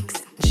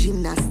gymnastics.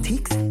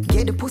 Gymnastics,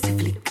 get the pussy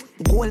flick.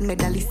 Gold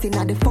medalist in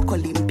the fuck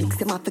Olympics.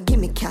 Them have to give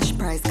me cash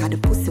prize, cause the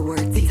pussy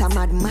worth it. It a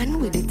mad man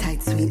with the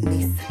tight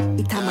sweetness.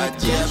 It a mad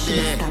girl, she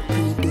not stop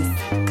read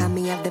this. Cause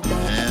me have the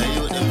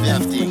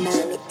best in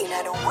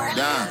the world.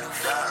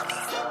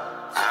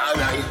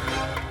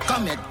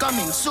 Alright,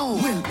 coming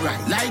soon.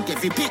 Right, like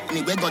if you pick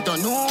me, we got to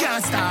know.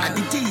 Can't start at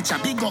the teacher,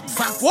 big up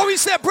facts. What we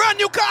say, brand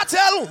new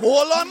cartel.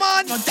 Hold on,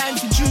 man. No time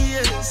for 3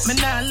 years. Me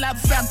nah love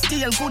fact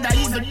tail, coulda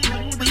even.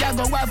 We a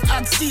go have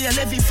act sale.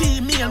 Every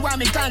female want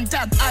me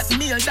contact at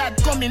mail. That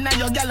coming now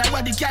your gala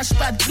where the cash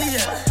pad clear.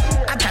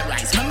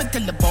 Authorize, me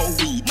tell the boy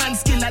we. Man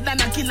skiller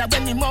than a killer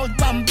when me mouth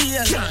bomb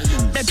beer.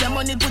 Bet your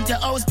money, put your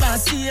house pan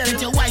sale.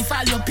 Let your wife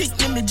all your pick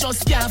me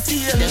just can't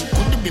feel. Then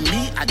could it be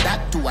me,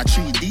 adapt to a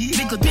 3D.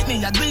 They could pick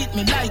me, a greet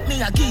me like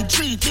me, a key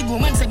treat. Big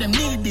woman say them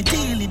need the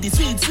deal, the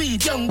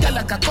sweet. Young girl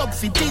like a cup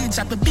for teach,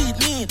 up a beat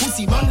me.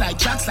 Pussy run like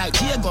tracks like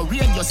Diego,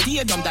 real your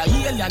stadium. The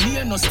alien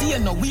here, no steal,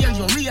 no wear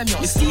your real.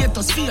 Your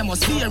status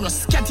famous,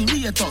 fearless, catty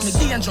ratos. Me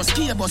dangerous,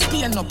 care, but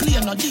Spain, no play,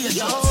 no dangerous.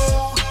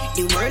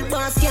 The world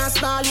boss can't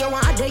stall you.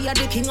 A day of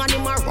the king and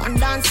him a run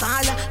dance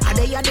hall. A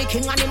day of the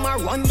king and him a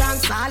run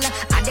dance hall.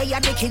 A day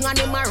of the king and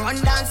him a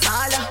run dance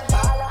hall.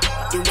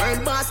 The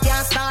world boss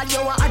can't stall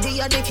you. A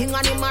day of the king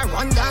and him a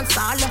run dance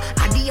hall.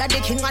 A day of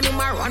the king and him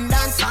a run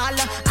dance hall.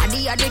 A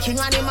day of the king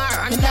and him a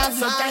run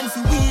dance hall. No time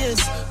for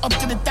waste. Up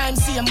to the time,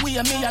 same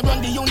way. Me I run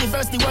the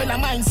universe, the world of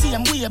mine,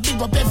 same way. Big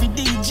up every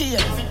DJ.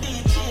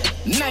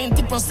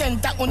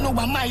 90% that we know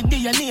my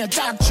DNA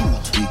talk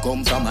truth. We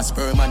come from a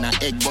sperm and an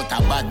egg, but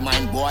a bad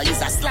mind boy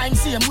is a slime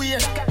same way.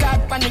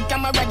 God panic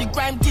camera, the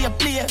crime tape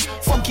play.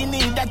 Fucking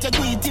need that you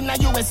do it in the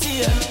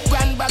USA.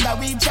 Grand bagger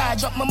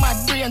recharge up my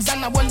mad brains,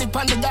 and I hold it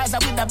on the Gaza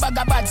with a bag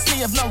of bad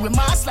slave. No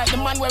remorse like the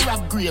man where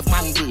rap grave,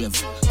 man grave.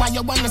 Why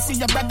you wanna see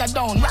your brother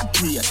down, rap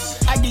grave?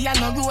 I the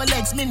no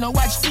Rolex, me no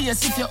watch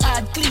face. If your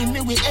heart clean,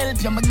 me will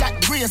help you. Me got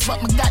grace,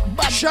 but me got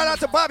bad. Shout out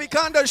to Bobby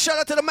Condor, shout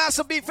out to the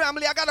Massive B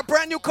family. I got a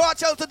brand new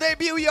cartel to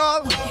debut,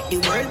 y'all. The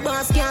world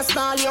boss can't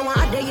stall you.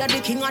 And they are the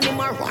king and him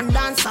a run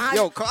dance hall.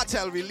 Yo,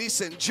 cartel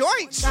releasing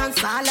joints. Dance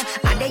hall.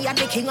 And they are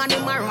the king and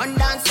him a run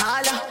dance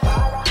hall.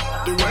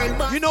 The world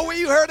boss. You know where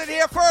you heard it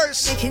here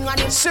first.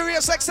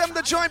 Siriusxm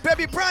the joint,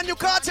 baby. Brand new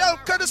cartel,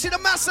 courtesy the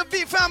Massive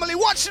B family.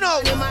 Watch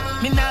now.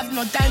 Me not have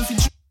no time for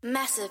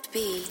Massive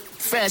B.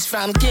 Fresh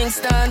from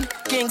Kingston,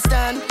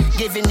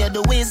 giving you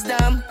the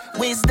wisdom,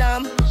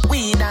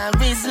 weed and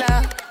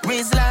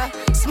Rizla,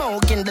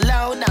 smoking the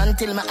loud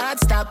until my heart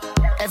stop.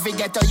 Every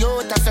ghetto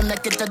youth have to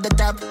make it to the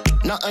top.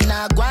 Nothing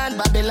I gone,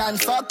 Babylon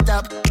fucked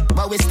up,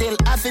 but we still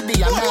have to be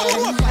a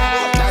man.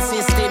 That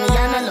system,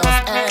 yeah, no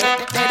love,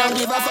 they don't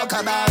give a fuck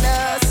about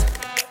us.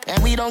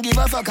 And we don't give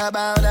a fuck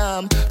about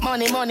them.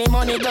 Money, go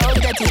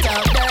get it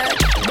out there.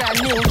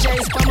 Brand new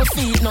J's for my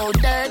feet, no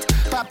dirt.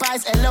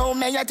 Popeyes, hello,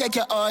 may I take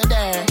your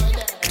order?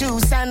 2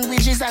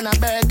 sandwiches and a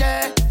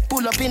burger.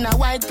 Pull up in a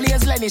white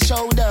place, let me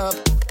show up.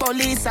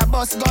 Police a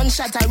bus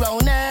gunshot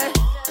around her.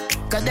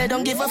 Cause they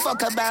don't give a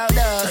fuck about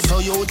us. So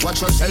you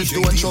watch yourself,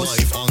 don't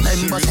trust.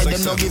 Members say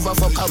them don't give a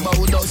fuck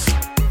about us.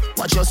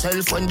 Watch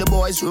yourself when the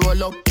boys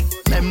roll up.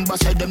 Members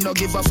say them don't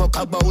give a fuck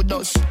about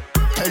us.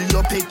 Tell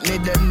your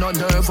picnic them not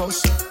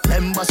nervous.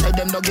 Members say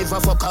them don't give a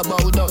fuck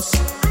about us.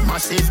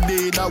 Massive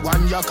be the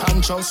one you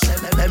can't trust.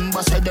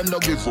 Members say them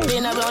don't give a fuck.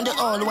 Been around the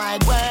whole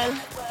wide world,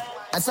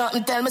 and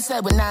something tell me say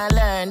when I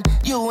learn.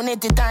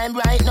 Unity time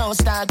right now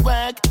start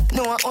work.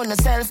 No on the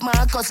self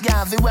Marcus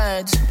Garvey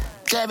words.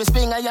 Jerry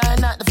Springer, you're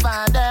not the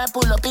father.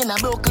 Pull up in a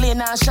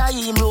Brooklyn and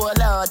Shaheem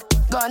roll out.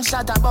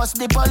 Gunshot a bust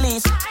the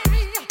police.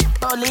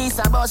 Police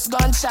a bust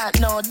gunshot,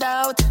 no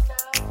doubt.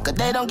 Cause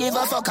they don't give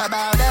a fuck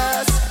about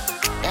us.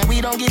 And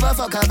we don't give a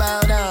fuck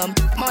about them.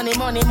 Money,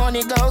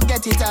 go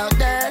get it out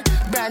there.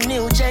 Brand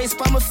new J's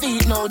for my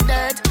feet, no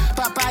dirt.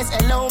 Popeyes,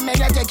 hello, may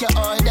I take your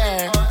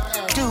order?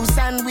 2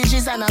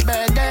 sandwiches and a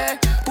burger.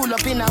 Pull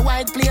up in a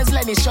white place,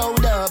 let me show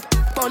up.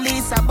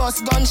 Police a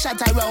bus gunshot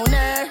around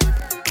her.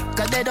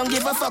 Cause they don't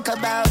give a fuck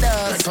about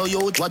us. So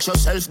you watch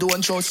yourself,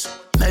 don't trust.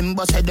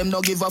 Members say them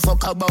don't give a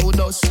fuck about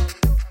us.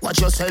 Watch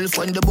yourself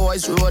when the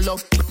boys roll up.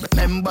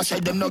 Members say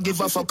them don't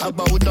give a fuck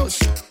about us.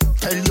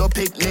 Tell your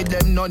picnic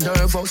them not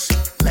nervous.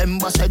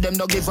 Members say them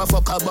don't give a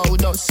fuck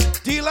about us.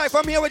 Dlife,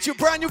 I'm here with you.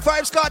 Brand new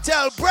Vibes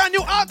Cartel. Brand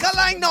new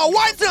Alkaline now.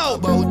 Why now?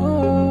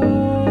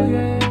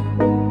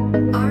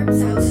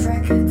 Arms House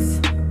Records.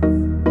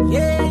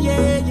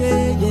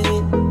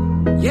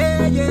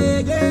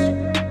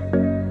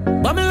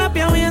 Bubble up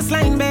your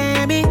waistline,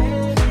 baby.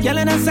 Girl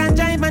in the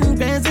sunshine, man,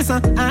 crazy, so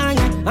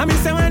I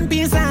miss a one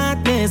piece of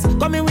hotness.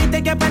 Come in, we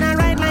take up on a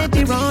ride like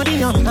the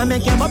rodeo. I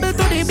make you bubble to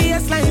the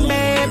baseline,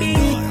 baby.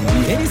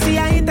 Any see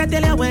I hit, I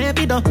tell you where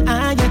we do.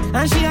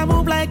 And she a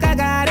move like a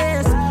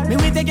goddess. Me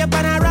we take up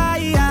on a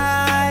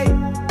ride.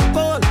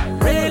 Cold,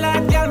 real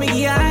hot, girl, me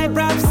give high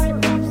props.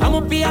 I'm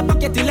up here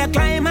pocket till I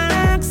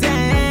climax,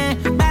 yeah.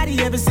 Body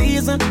every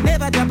season,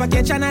 never drop a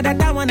catch another.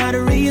 That one not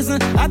the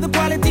reason. Of the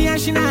quality and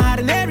she not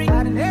ordinary.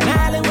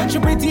 Now when she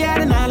pretty, I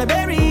don't all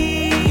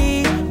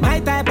berry. My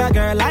type of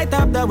girl, light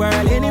up the world.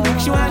 Any week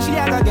she want, she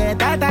a go get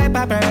that type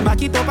of pearl.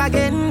 Back it up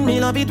again, me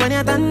love it when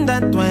you done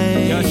that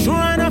way. You're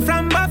sure enough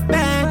from buff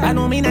band. I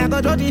know me not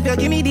go judge if you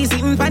give me this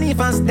sitting funny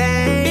first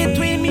day.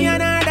 Between me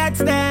and her, that's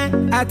there.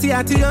 Atty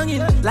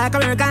youngin', like a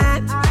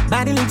American.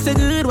 Body looks so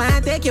good, when I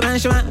take you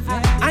and show off.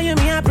 And you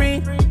me a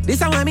pray,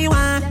 this I want me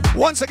want.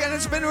 Once again,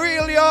 it's been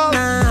real, y'all.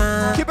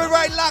 Keep it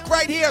right, lock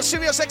right here.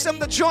 Siriusxm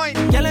the joint.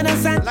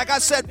 Like I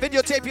said,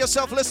 videotape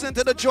yourself listening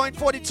to the joint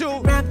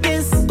 42.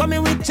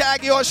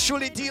 Tag yours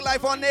truly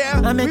Dlife on there.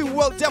 We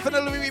will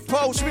definitely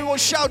repost. We will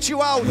shout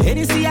you out.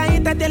 And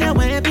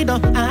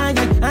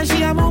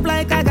she a move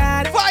like a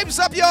god. Vibes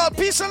up, y'all.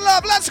 Peace and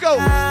love. Let's go.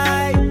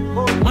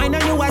 Why know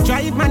you a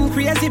drive man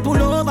crazy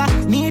pull over?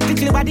 Need to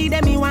clear body,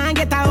 then me want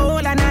get a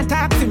hold and not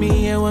talk to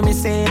me. When me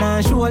say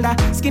on shoulder,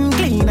 skin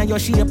clean and your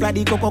shape like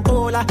the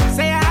Coca-Cola.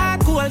 Say your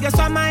heart cool, guess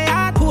what my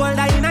heart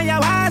colder. You know your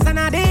walls and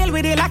I deal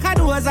with it like a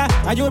dozer.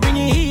 And you bring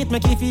your heat,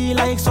 make you feel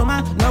like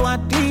summer. Now I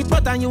lead,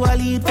 but and you a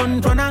lead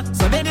front runner.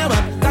 So then you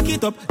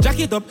up, jack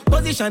it up,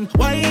 position.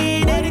 Why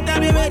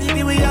anytime you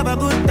ready, we have a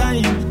good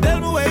time. Tell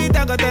me where it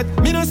I got that,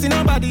 me don't see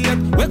nobody yet.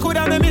 We could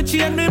have made me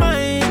change my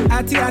mind.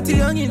 Atty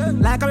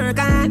youngin', like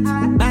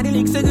American. Body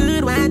looks so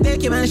good, why I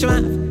take you and show off.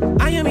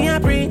 And you me a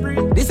pray,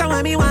 this I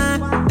want me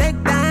want.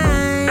 Take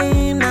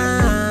time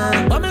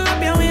now. Bubble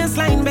up your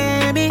waistline,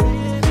 baby.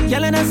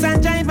 Girl in the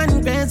sunshine,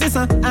 man, crazy,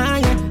 so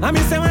I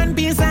miss a one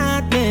piece of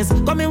hotness.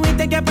 Come in, we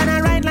take up on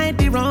a ride like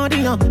the rodeo.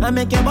 rodeo. I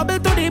make you bubble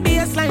to the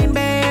baseline,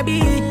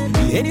 baby.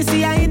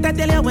 Anything I hit, I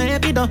tell you where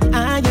it do.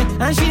 Ah,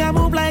 yeah. And she a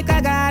move like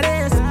a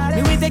goddess.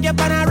 Me we take you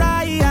on a ride.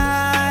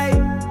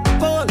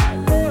 Cool.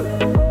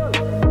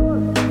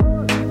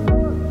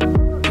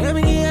 Let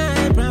me get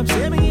high props.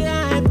 Let me get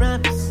high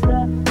props.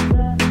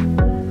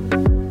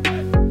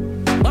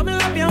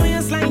 Bubble up your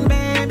waistline,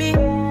 baby.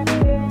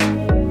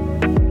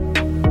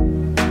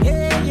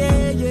 Yeah,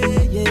 yeah,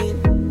 yeah, yeah.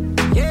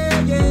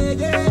 Yeah, yeah,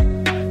 yeah.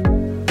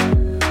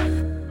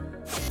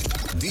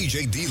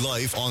 DJ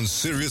Dlife on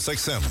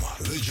Siriusxm,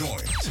 The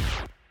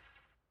Joint.